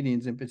at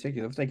comedians in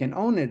particular, if they can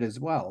own it as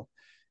well,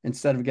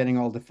 instead of getting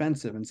all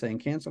defensive and saying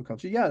cancel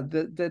culture, yeah,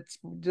 that's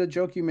the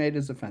joke you made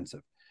is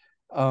offensive.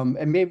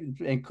 And maybe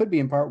it could be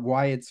in part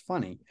why it's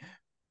funny,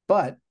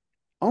 but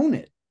own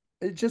it.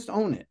 Just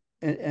own it,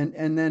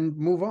 and then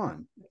move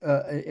on,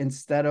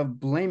 instead of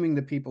blaming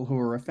the people who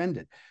are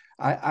offended.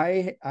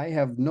 I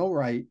have no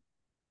right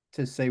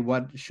to say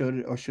what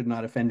should or should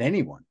not offend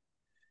anyone.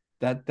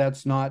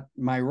 That's not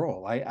my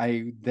role.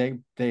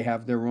 They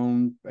have their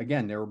own.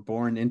 Again, they were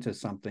born into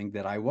something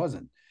that I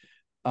wasn't.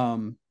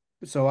 Um,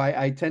 so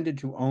I tended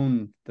to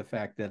own the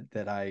fact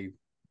that I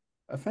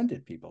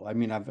offended people. I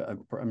mean,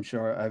 I'm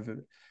sure I've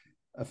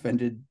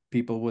offended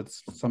people with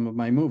some of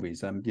my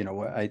movies.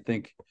 I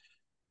think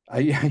I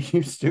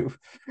used to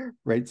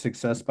rate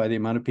success by the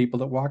amount of people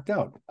that walked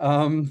out.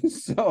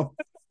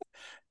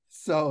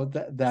 So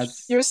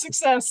that's Your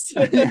success.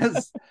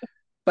 yes.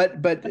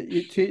 But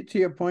to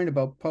your point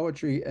about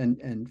poetry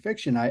and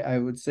fiction, I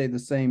would say the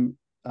same,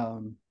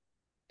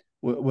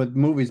 with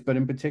movies, but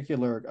in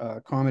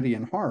particular, comedy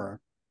and horror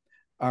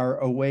are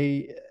a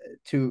way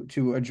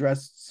to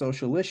address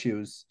social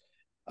issues,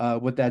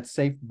 with that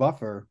safe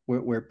buffer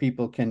where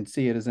people can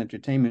see it as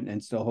entertainment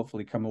and still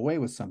hopefully come away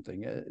with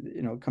something.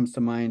 It comes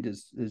to mind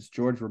is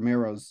George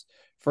Romero's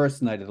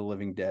first Night of the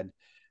Living Dead,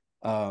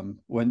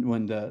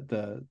 when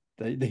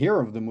the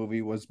hero of the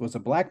movie was a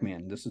black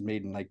man. This was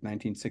made in like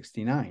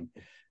 1969,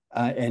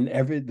 and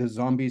the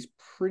zombies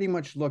pretty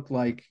much looked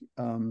like,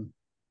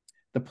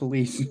 the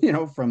police,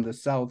 from the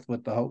South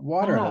with the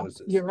water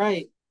hoses. You're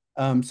right.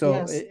 So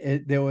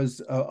Yes. there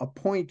was a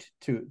point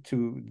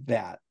to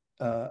that,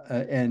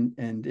 and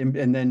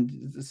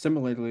then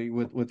similarly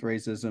with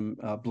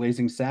racism,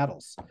 Blazing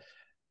Saddles.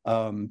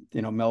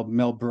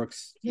 Mel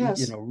Brooks,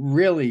 Yes.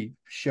 really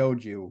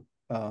showed you,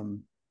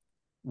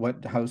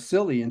 how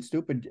silly and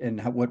stupid and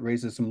what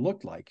racism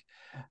looked like,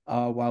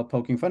 while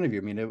poking fun of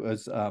you. I mean, it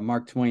was,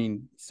 Mark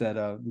Twain said,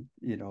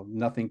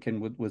 nothing can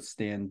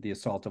withstand the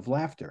assault of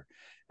laughter,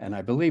 and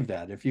I believe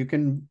that if you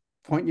can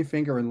point your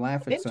finger and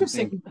laugh at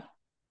something, Interesting.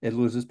 it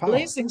loses power.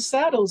 Blazing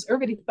Saddles,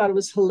 everybody thought it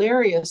was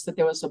hilarious that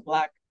there was a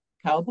black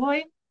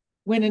cowboy,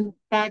 when in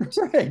fact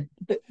Right.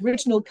 the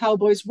original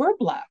cowboys were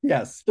black.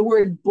 Yes. The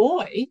word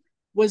boy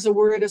was a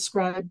word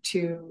ascribed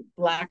to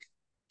black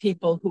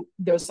people. Who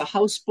There was a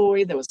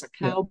houseboy, there was a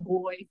Yeah.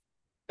 cowboy.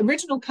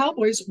 Original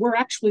cowboys were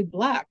actually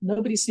black.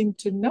 Nobody seemed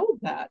to know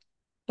that.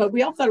 But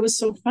we all thought it was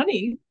so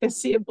funny to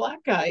see a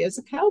black guy as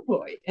a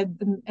cowboy.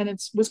 And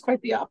it was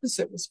quite the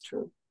opposite was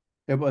true.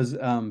 It was,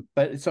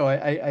 but so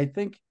I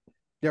think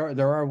there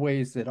are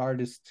ways that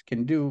artists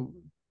can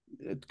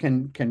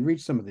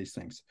reach some of these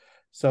things.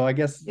 So I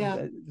guess,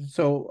 Yeah.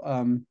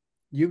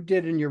 you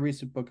did in your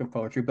recent book of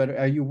poetry, but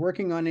are you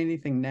working on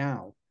anything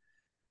now,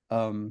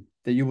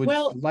 that you would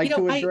Well, like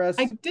to I address?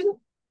 didn't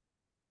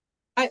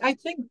I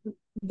think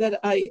that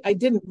I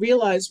didn't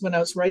realize when I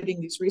was writing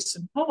these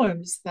recent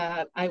poems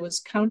that I was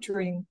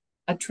countering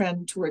a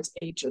trend towards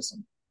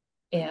ageism.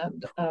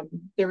 And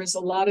there is a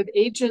lot of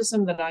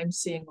ageism that I'm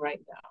seeing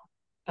right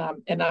now.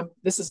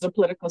 This is a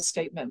political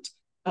statement.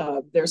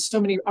 There's so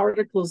many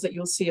articles that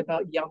you'll see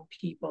about young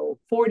people,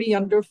 40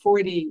 under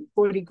 40,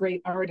 40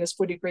 great artists,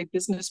 40 great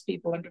business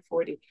people under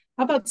 40.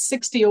 How about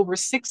 60 over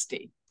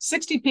 60?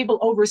 60 people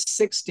over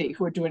 60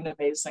 who are doing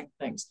amazing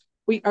things.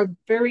 We are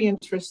very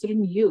interested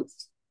in youth.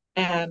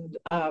 And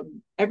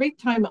every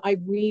time I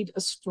read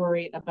a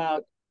story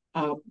about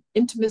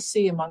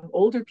intimacy among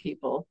older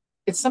people,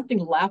 it's something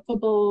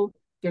laughable.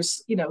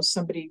 There's,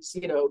 somebody's,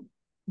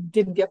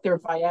 didn't get their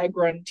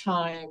Viagra in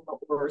time,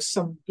 or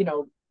some,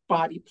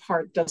 body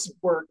part doesn't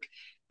work.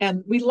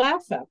 And we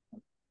laugh at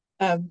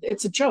them.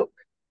 It's a joke.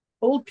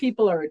 Old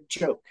people are a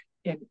joke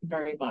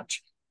very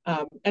much.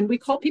 And we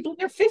call people in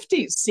their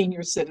 50s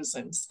senior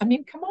citizens. I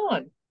mean, come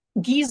on,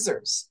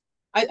 geezers.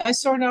 I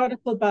saw an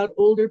article about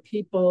older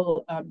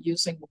people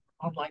using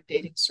online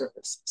dating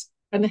services.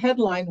 And the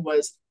headline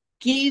was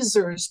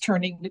geezers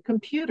turning to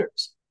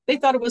computers. They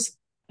thought it was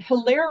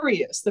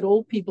hilarious that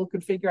old people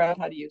could figure out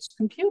how to use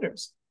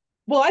computers.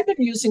 Well, I've been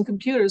using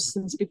computers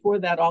since before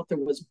that author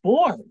was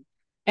born.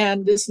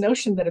 And this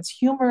notion that it's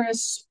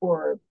humorous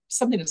or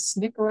something to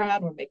snicker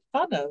at or make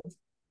fun of,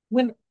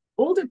 when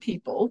older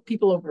people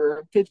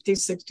over 50,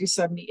 60,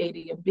 70,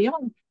 80, and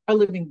beyond, are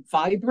living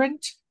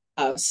vibrant,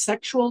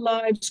 sexual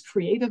lives,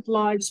 creative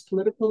lives,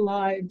 political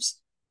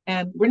lives.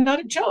 And we're not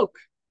a joke.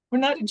 We're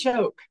not a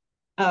joke.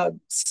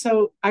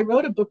 So I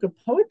wrote a book of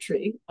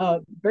poetry,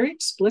 very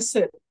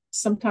explicit,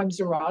 sometimes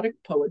erotic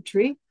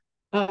poetry,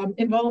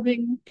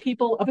 involving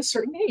people of a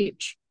certain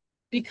age,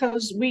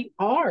 because we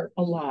are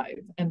alive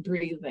and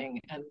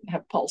breathing and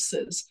have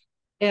pulses.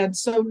 And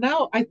so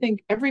now I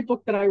think every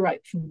book that I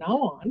write from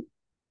now on,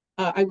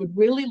 I would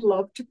really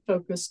love to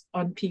focus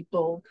on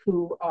people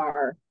who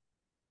are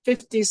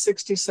 50s,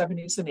 60s,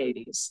 70s, and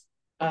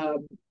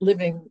 80s,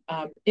 living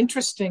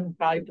interesting,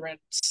 vibrant,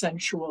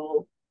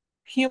 sensual,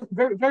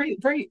 very, very,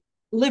 very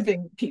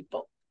living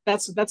people.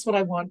 That's what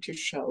I want to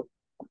show.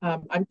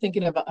 I'm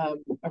thinking of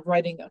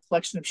writing a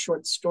collection of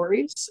short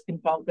stories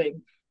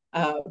involving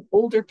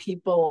older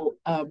people,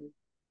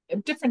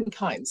 different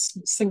kinds,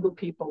 single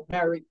people,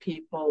 married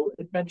people,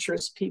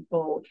 adventurous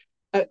people,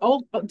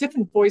 all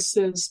different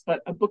voices,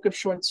 but a book of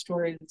short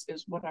stories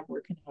is what I'm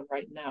working on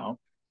right now.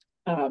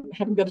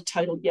 Haven't got a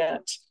title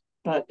yet,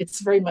 but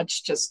it's very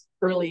much just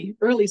early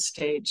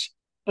stage.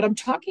 But I'm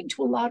talking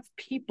to a lot of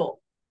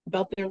people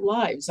about their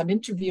lives. I'm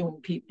interviewing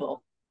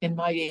people in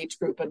my age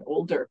group and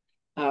older.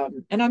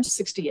 And I'm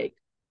 68,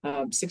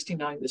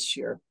 69 this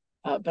year.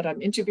 But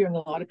I'm interviewing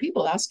a lot of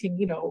people asking,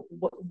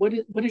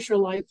 what is your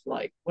life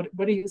like?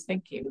 What are you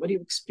thinking? What are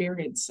you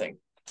experiencing?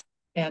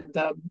 And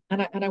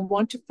I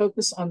want to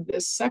focus on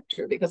this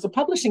sector because the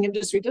publishing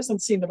industry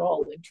doesn't seem at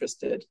all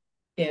interested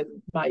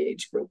in my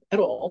age group at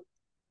all.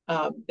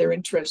 They're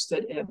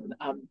interested in,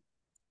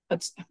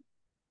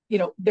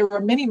 there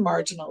are many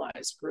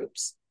marginalized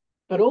groups,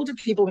 but older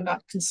people are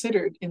not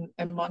considered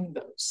among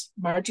those.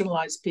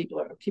 Marginalized people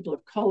are people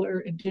of color,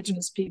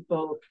 indigenous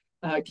people,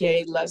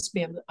 gay,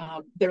 lesbian.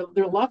 There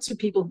are lots of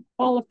people who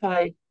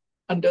qualify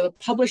under the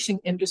publishing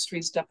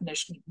industry's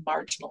definition of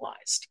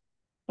marginalized.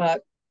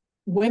 But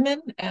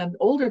women and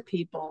older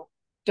people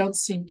don't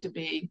seem to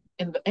be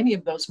in any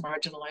of those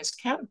marginalized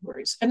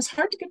categories. And it's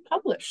hard to get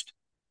published.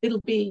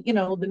 It'll be,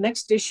 the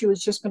next issue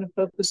is just going to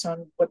focus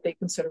on what they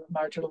consider a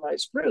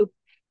marginalized group.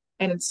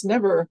 And it's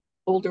never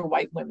older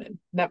white women,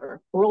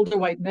 never, or older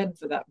white men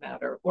for that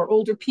matter, or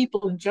older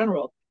people in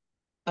general.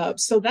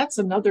 So that's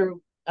another,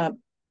 I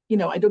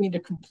don't need to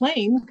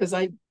complain because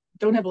I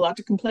don't have a lot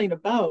to complain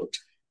about.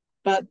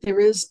 But there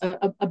is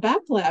a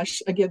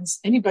backlash against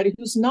anybody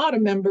who's not a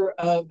member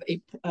of a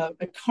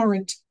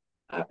current,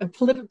 a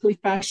politically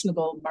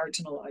fashionable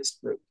marginalized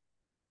group.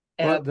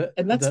 Well,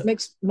 And that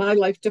makes my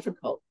life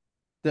difficult.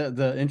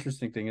 The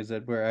interesting thing is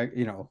that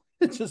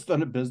it's just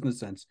on a business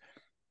sense,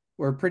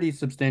 we're a pretty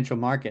substantial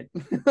market.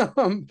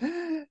 um,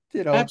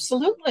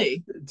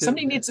 Absolutely. to,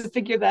 Somebody needs to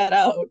figure that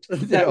out. you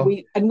That know,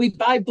 we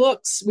buy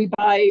books, we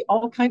buy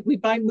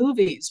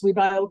movies, we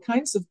buy all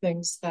kinds of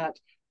things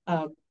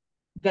um,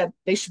 that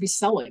they should be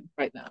selling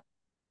right now.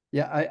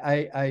 yeah,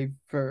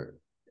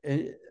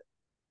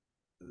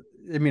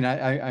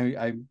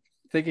 I'm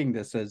thinking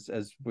this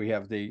as we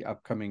have the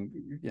upcoming,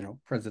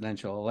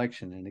 presidential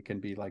election, and it can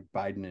be like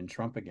Biden and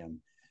Trump again.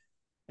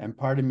 And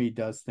part of me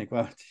does think,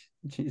 well,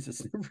 Jesus,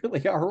 they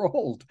really are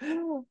old.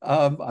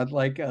 I'd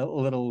like a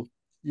little,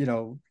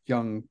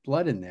 young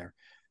blood in there.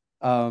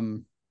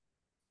 Um,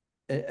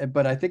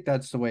 but I think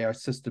that's the way our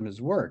system has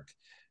worked.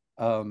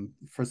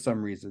 For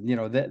some reason,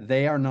 that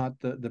they are not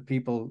the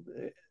people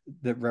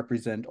that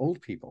represent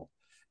old people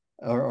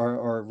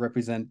or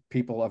represent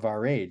people of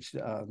our age,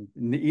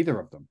 either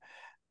of them.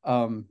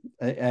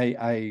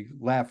 I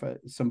laugh at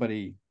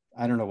somebody,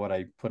 I don't know what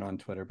I put on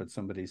Twitter, but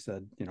somebody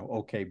said,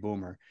 okay,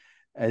 boomer,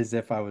 as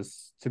if I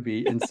was to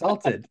be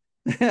insulted.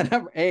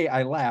 And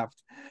I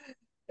laughed.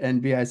 And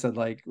B, I said,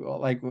 like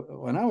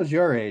when I was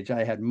your age,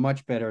 I had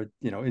much better,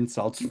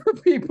 insults for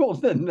people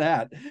than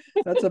that.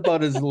 That's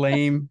about as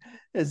lame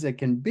as it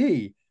can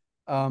be.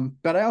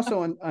 But I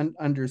also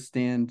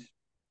understand,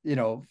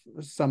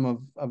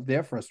 some of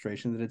their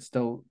frustration that it's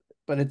still,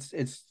 but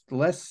it's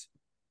less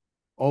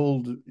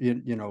old,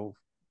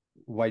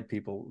 white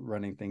people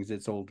running things.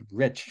 It's old,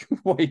 rich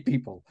white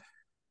people,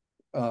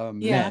 Yeah,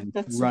 men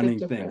that's a bit running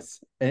different.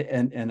 things,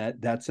 and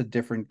that's a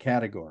different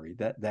category.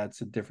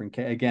 That's a different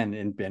again.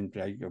 And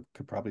I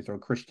could probably throw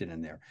Christian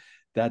in there.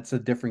 That's a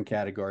different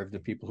category of the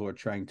people who are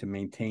trying to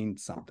maintain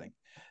something.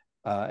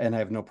 And I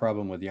have no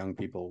problem with young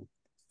people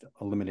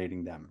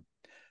eliminating them.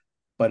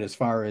 But as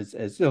far as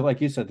like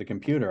you said, the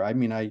computer, I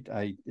mean, I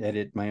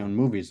edit my own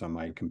movies on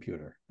my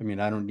computer. I mean,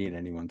 I don't need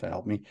anyone to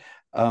help me.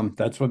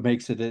 That's what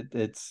makes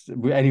it's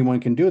anyone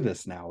can do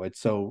this now.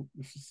 It's so,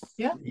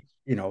 Yeah,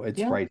 it's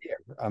yeah. right here.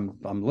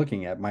 I'm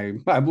looking at my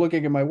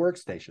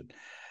workstation.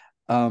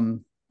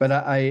 But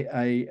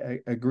I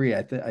agree.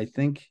 I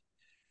think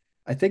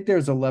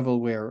there's a level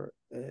where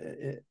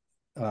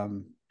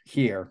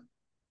here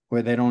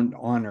where they don't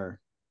honor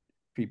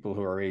people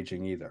who are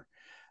aging either.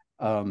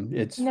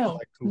 It's No,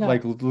 like no.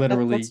 That's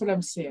literally what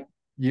I'm seeing.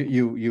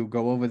 you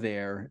go over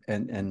there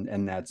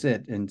and that's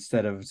it,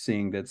 instead of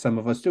seeing that some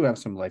of us do have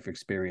some life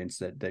experience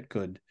that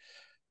could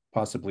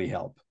possibly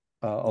help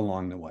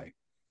along the way.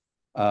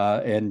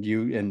 And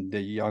you and the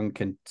young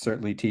can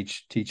certainly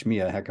teach me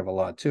a heck of a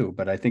lot too.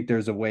 But I think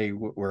there's a way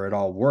where it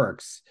all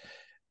works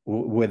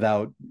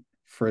without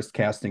first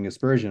casting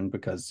aspersion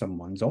because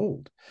someone's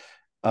old.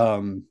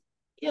 Um,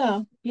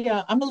 Yeah,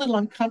 yeah. I'm a little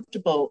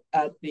uncomfortable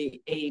at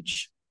the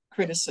age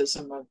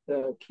criticism of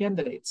the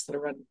candidates that are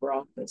running for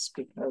office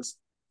because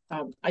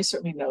I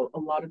certainly know a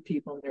lot of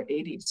people in their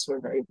 80s who are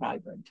very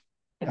vibrant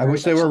and I very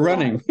wish they much were alive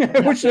running. and I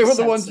have wish they their were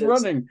the ones senses.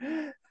 running.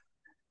 I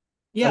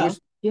Yeah, wish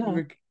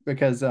yeah,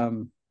 because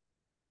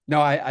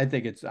No, I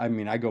think it's, I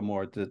mean, I go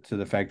more to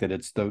the fact that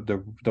it's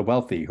the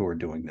wealthy who are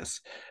doing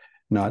this,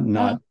 not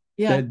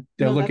Yeah,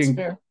 they're no, that's looking,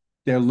 fair.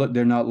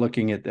 they're not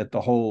looking at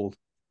the whole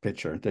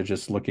picture. They're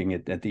just looking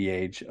at the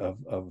age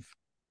of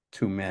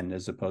two men,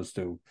 as opposed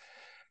to,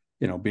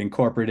 being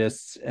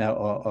corporatists,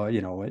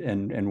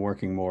 and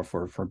working more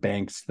for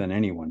banks than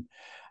anyone.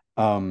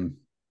 Um,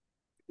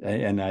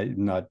 and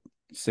I'm not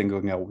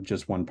singling out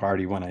just one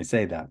party when I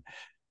say that.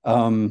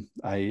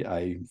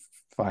 I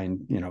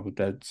find,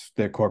 that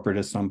they're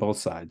corporatists on both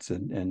sides,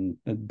 and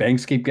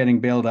banks keep getting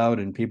bailed out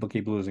and people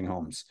keep losing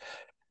homes.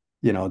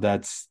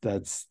 That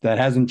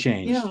hasn't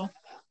changed. Yeah,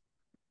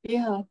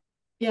 yeah,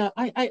 yeah.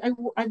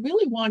 I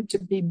really want to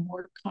be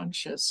more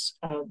conscious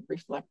of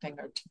reflecting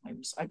our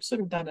times. I've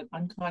sort of done it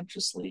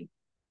unconsciously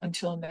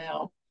until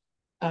now.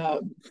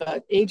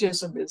 But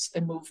ageism is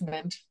a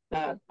movement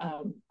that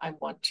I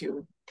want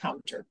to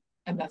counter.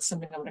 And that's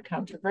something I'm going to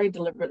counter very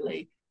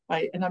deliberately.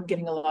 And I'm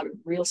getting a lot of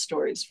real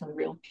stories from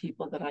real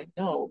people that I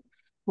know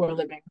who are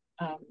living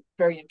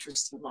very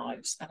interesting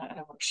lives. And I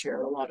want to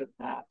share a lot of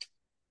that.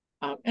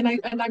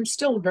 I'm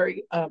still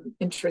very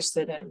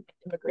interested in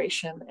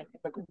immigration and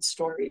immigrant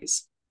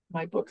stories.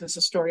 My book is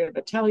a story of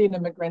Italian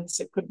immigrants.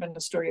 It could have been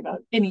a story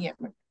about any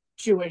immigrant,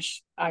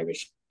 Jewish,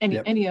 Irish, any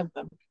Yep. any of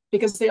them,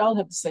 because they all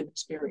have the same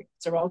experience.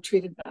 They're all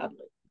treated badly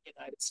in the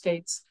United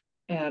States,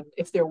 and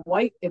if they're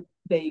white,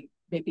 they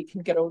maybe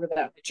can get over that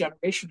in a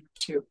generation or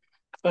two.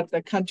 But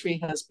the country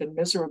has been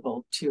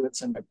miserable to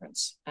its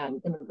immigrants,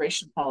 and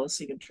immigration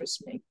policy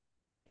interests me,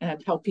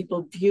 and how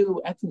people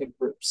view ethnic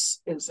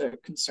groups is a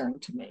concern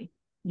to me.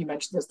 You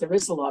mentioned this, there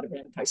is a lot of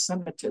anti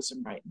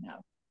Semitism right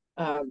now.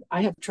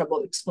 I have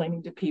trouble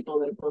explaining to people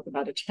that a book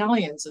about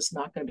Italians is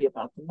not going to be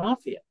about the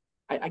mafia.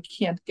 I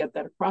can't get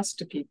that across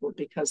to people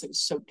because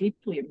it's so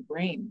deeply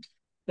ingrained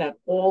that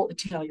all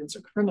Italians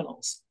are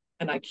criminals.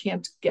 And I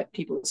can't get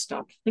people to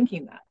stop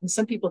thinking that. And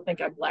some people think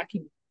I'm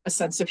lacking a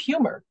sense of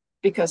humor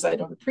because I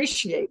don't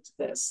appreciate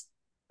this.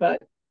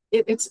 But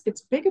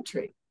it's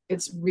bigotry.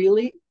 It's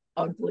really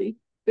ugly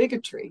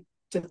bigotry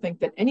to think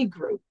that any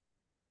group,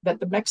 that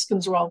the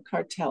Mexicans are all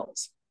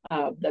cartels,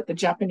 that the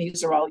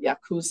Japanese are all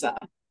Yakuza,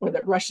 or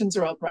that Russians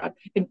are all broad.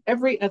 In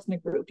every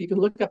ethnic group, you can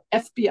look up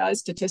FBI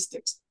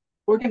statistics.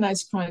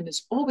 Organized crime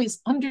is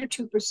always under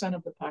 2%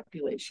 of the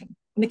population.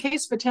 In the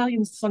case of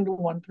Italians, it's under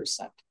 1%.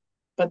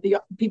 But the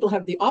people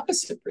have the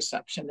opposite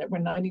perception that we're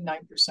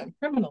 99%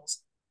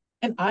 criminals.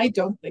 And I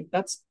don't think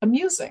that's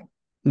amusing.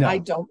 I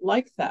No. don't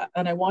like that.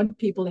 And I want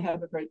people to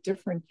have a very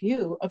different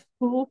view of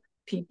who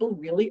people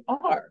really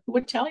are, who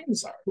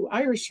Italians are, who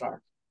Irish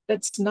are.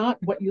 That's not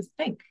what you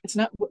think. It's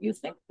not what you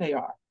think they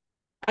are.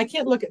 I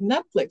can't look at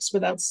Netflix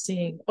without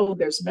seeing, oh,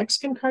 there's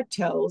Mexican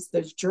cartels,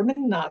 there's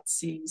German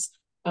Nazis.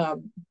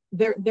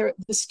 The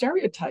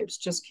stereotypes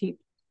just keep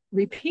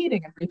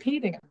repeating and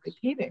repeating and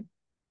repeating.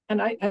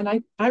 And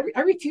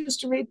I refuse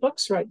to read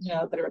books right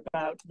now that are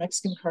about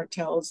Mexican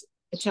cartels,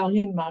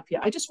 Italian mafia.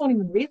 I just won't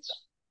even read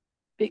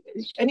them.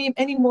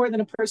 Any more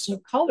than a person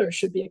of color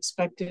should be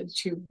expected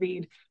to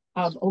read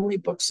only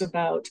books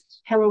about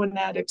heroin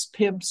addicts,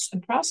 pimps,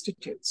 and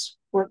prostitutes,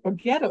 or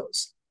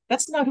ghettos.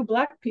 That's not who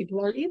Black people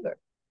are either.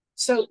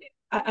 So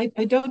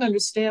I don't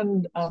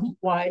understand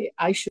why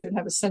I should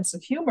have a sense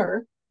of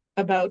humor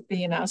about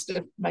being asked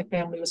if my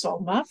family was all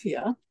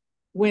mafia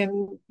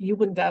when you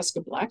wouldn't ask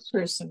a Black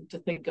person to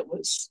think it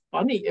was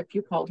funny if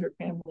you called her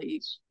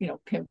family,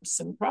 pimps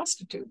and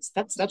prostitutes.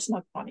 That's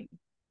not funny.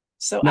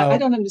 So I No,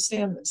 don't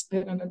understand this. I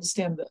don't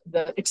understand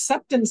the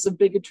acceptance of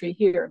bigotry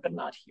here, but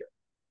not here.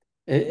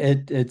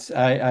 it's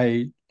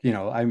I'm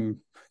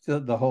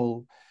the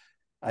whole,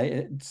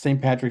 I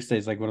St. Patrick's Day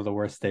is like one of the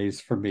worst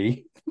days for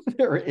me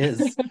there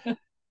is,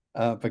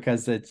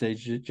 because they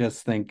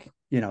just think,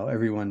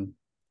 everyone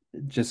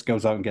just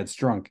goes out and gets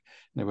drunk,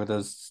 and with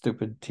those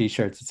stupid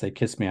T-shirts that say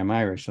 "Kiss me, I'm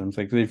Irish." And I'm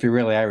like, if you're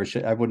really Irish,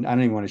 I wouldn't. I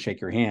don't even want to shake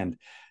your hand.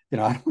 I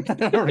don't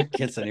want to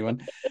kiss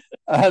anyone.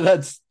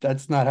 That's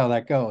not how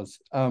that goes.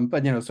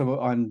 But so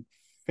on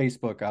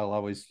Facebook, I'll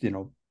always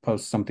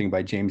post something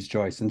by James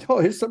Joyce, and oh,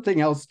 here's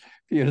something else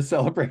for you to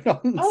celebrate on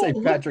Oh,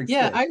 St. Patrick's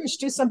yeah, Day. Irish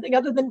do something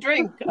other than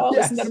drink. Oh,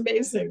 isn't that Yes,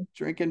 amazing?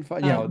 drinking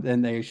fun. Um,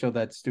 And they show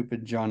that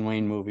stupid John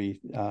Wayne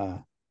movie,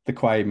 The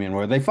Quiet Man,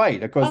 where they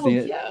fight. Of course, oh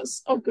the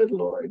yes. Oh, good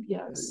Lord,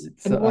 yes.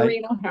 it's And I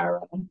Maureen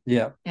O'Hara,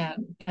 yeah,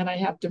 and I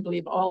have to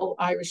believe all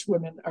Irish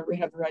women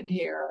have red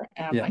hair,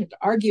 and yeah. I have to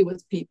argue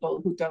with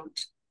people who don't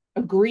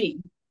agree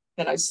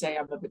that I say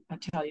I'm of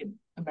Italian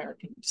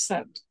American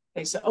descent.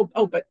 They say, oh,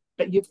 but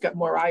you've got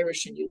more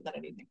Irish in you than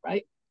anything,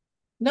 right?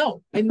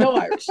 No, I know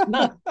Irish,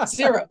 none,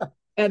 zero.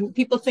 And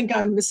people think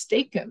I'm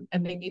mistaken,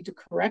 and they need to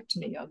correct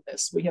me on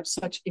this. We have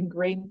such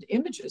ingrained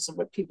images of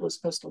what people are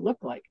supposed to look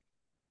like.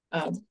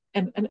 And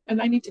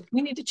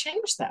we need to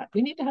change that.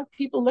 We need to have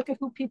people look at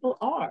who people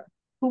are.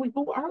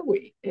 Who are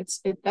we?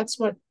 That's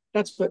what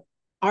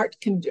art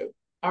can do.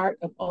 Art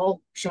of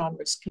all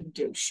genres can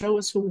do. Show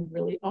us who we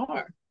really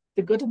are,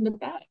 the good and the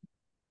bad.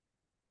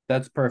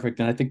 That's perfect,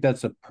 and I think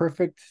that's a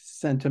perfect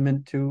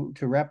sentiment to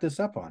wrap this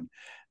up on.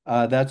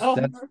 That's Oh,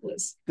 that's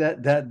marvelous.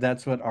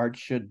 that's what art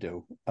should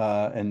do,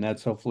 and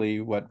that's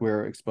hopefully what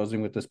we're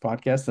exposing with this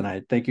podcast. And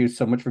I thank you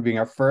so much for being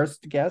our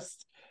first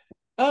guest.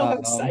 Oh, how Um,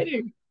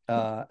 exciting.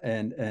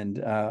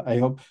 and I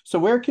hope so.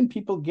 Where can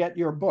people get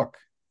your book?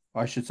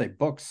 Or I should say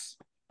books.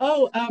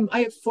 Oh,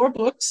 I have four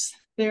books.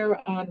 They're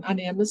on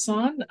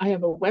Amazon. I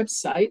have a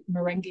website,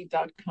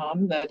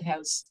 Marenghi.com, that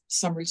has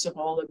summaries of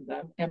all of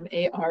them,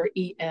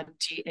 Marengthi.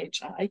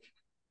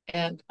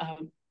 And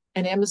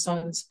and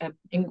Amazon's and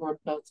Ingram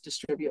both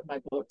distribute my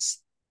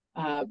books.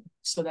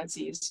 So that's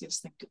the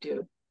easiest thing to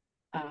do.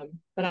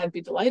 But I'd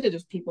be delighted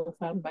if people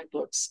found my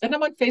books. And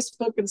I'm on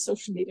Facebook and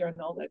social media and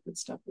all that good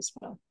stuff as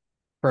well.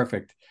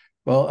 Perfect.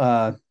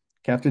 Well,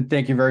 Catherine,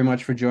 thank you very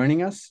much for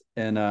joining us.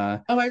 And Oh,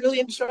 I really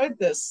enjoyed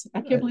this.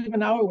 I can't believe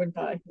an hour went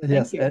by. Thank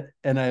yes, you.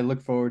 and I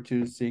look forward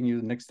to seeing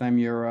you the next time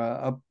you're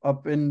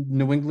up in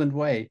New England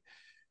way.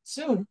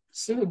 Soon,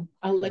 soon.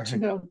 I'll All let you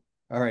right. know.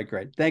 All right,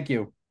 great. Thank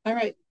you. All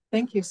right.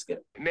 Thank you,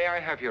 Skip. May I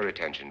have your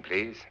attention,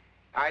 please?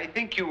 I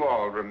think you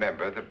all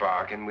remember the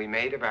bargain we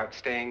made about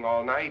staying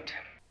all night.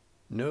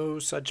 No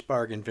such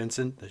bargain,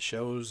 Vincent. The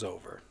show's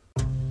over.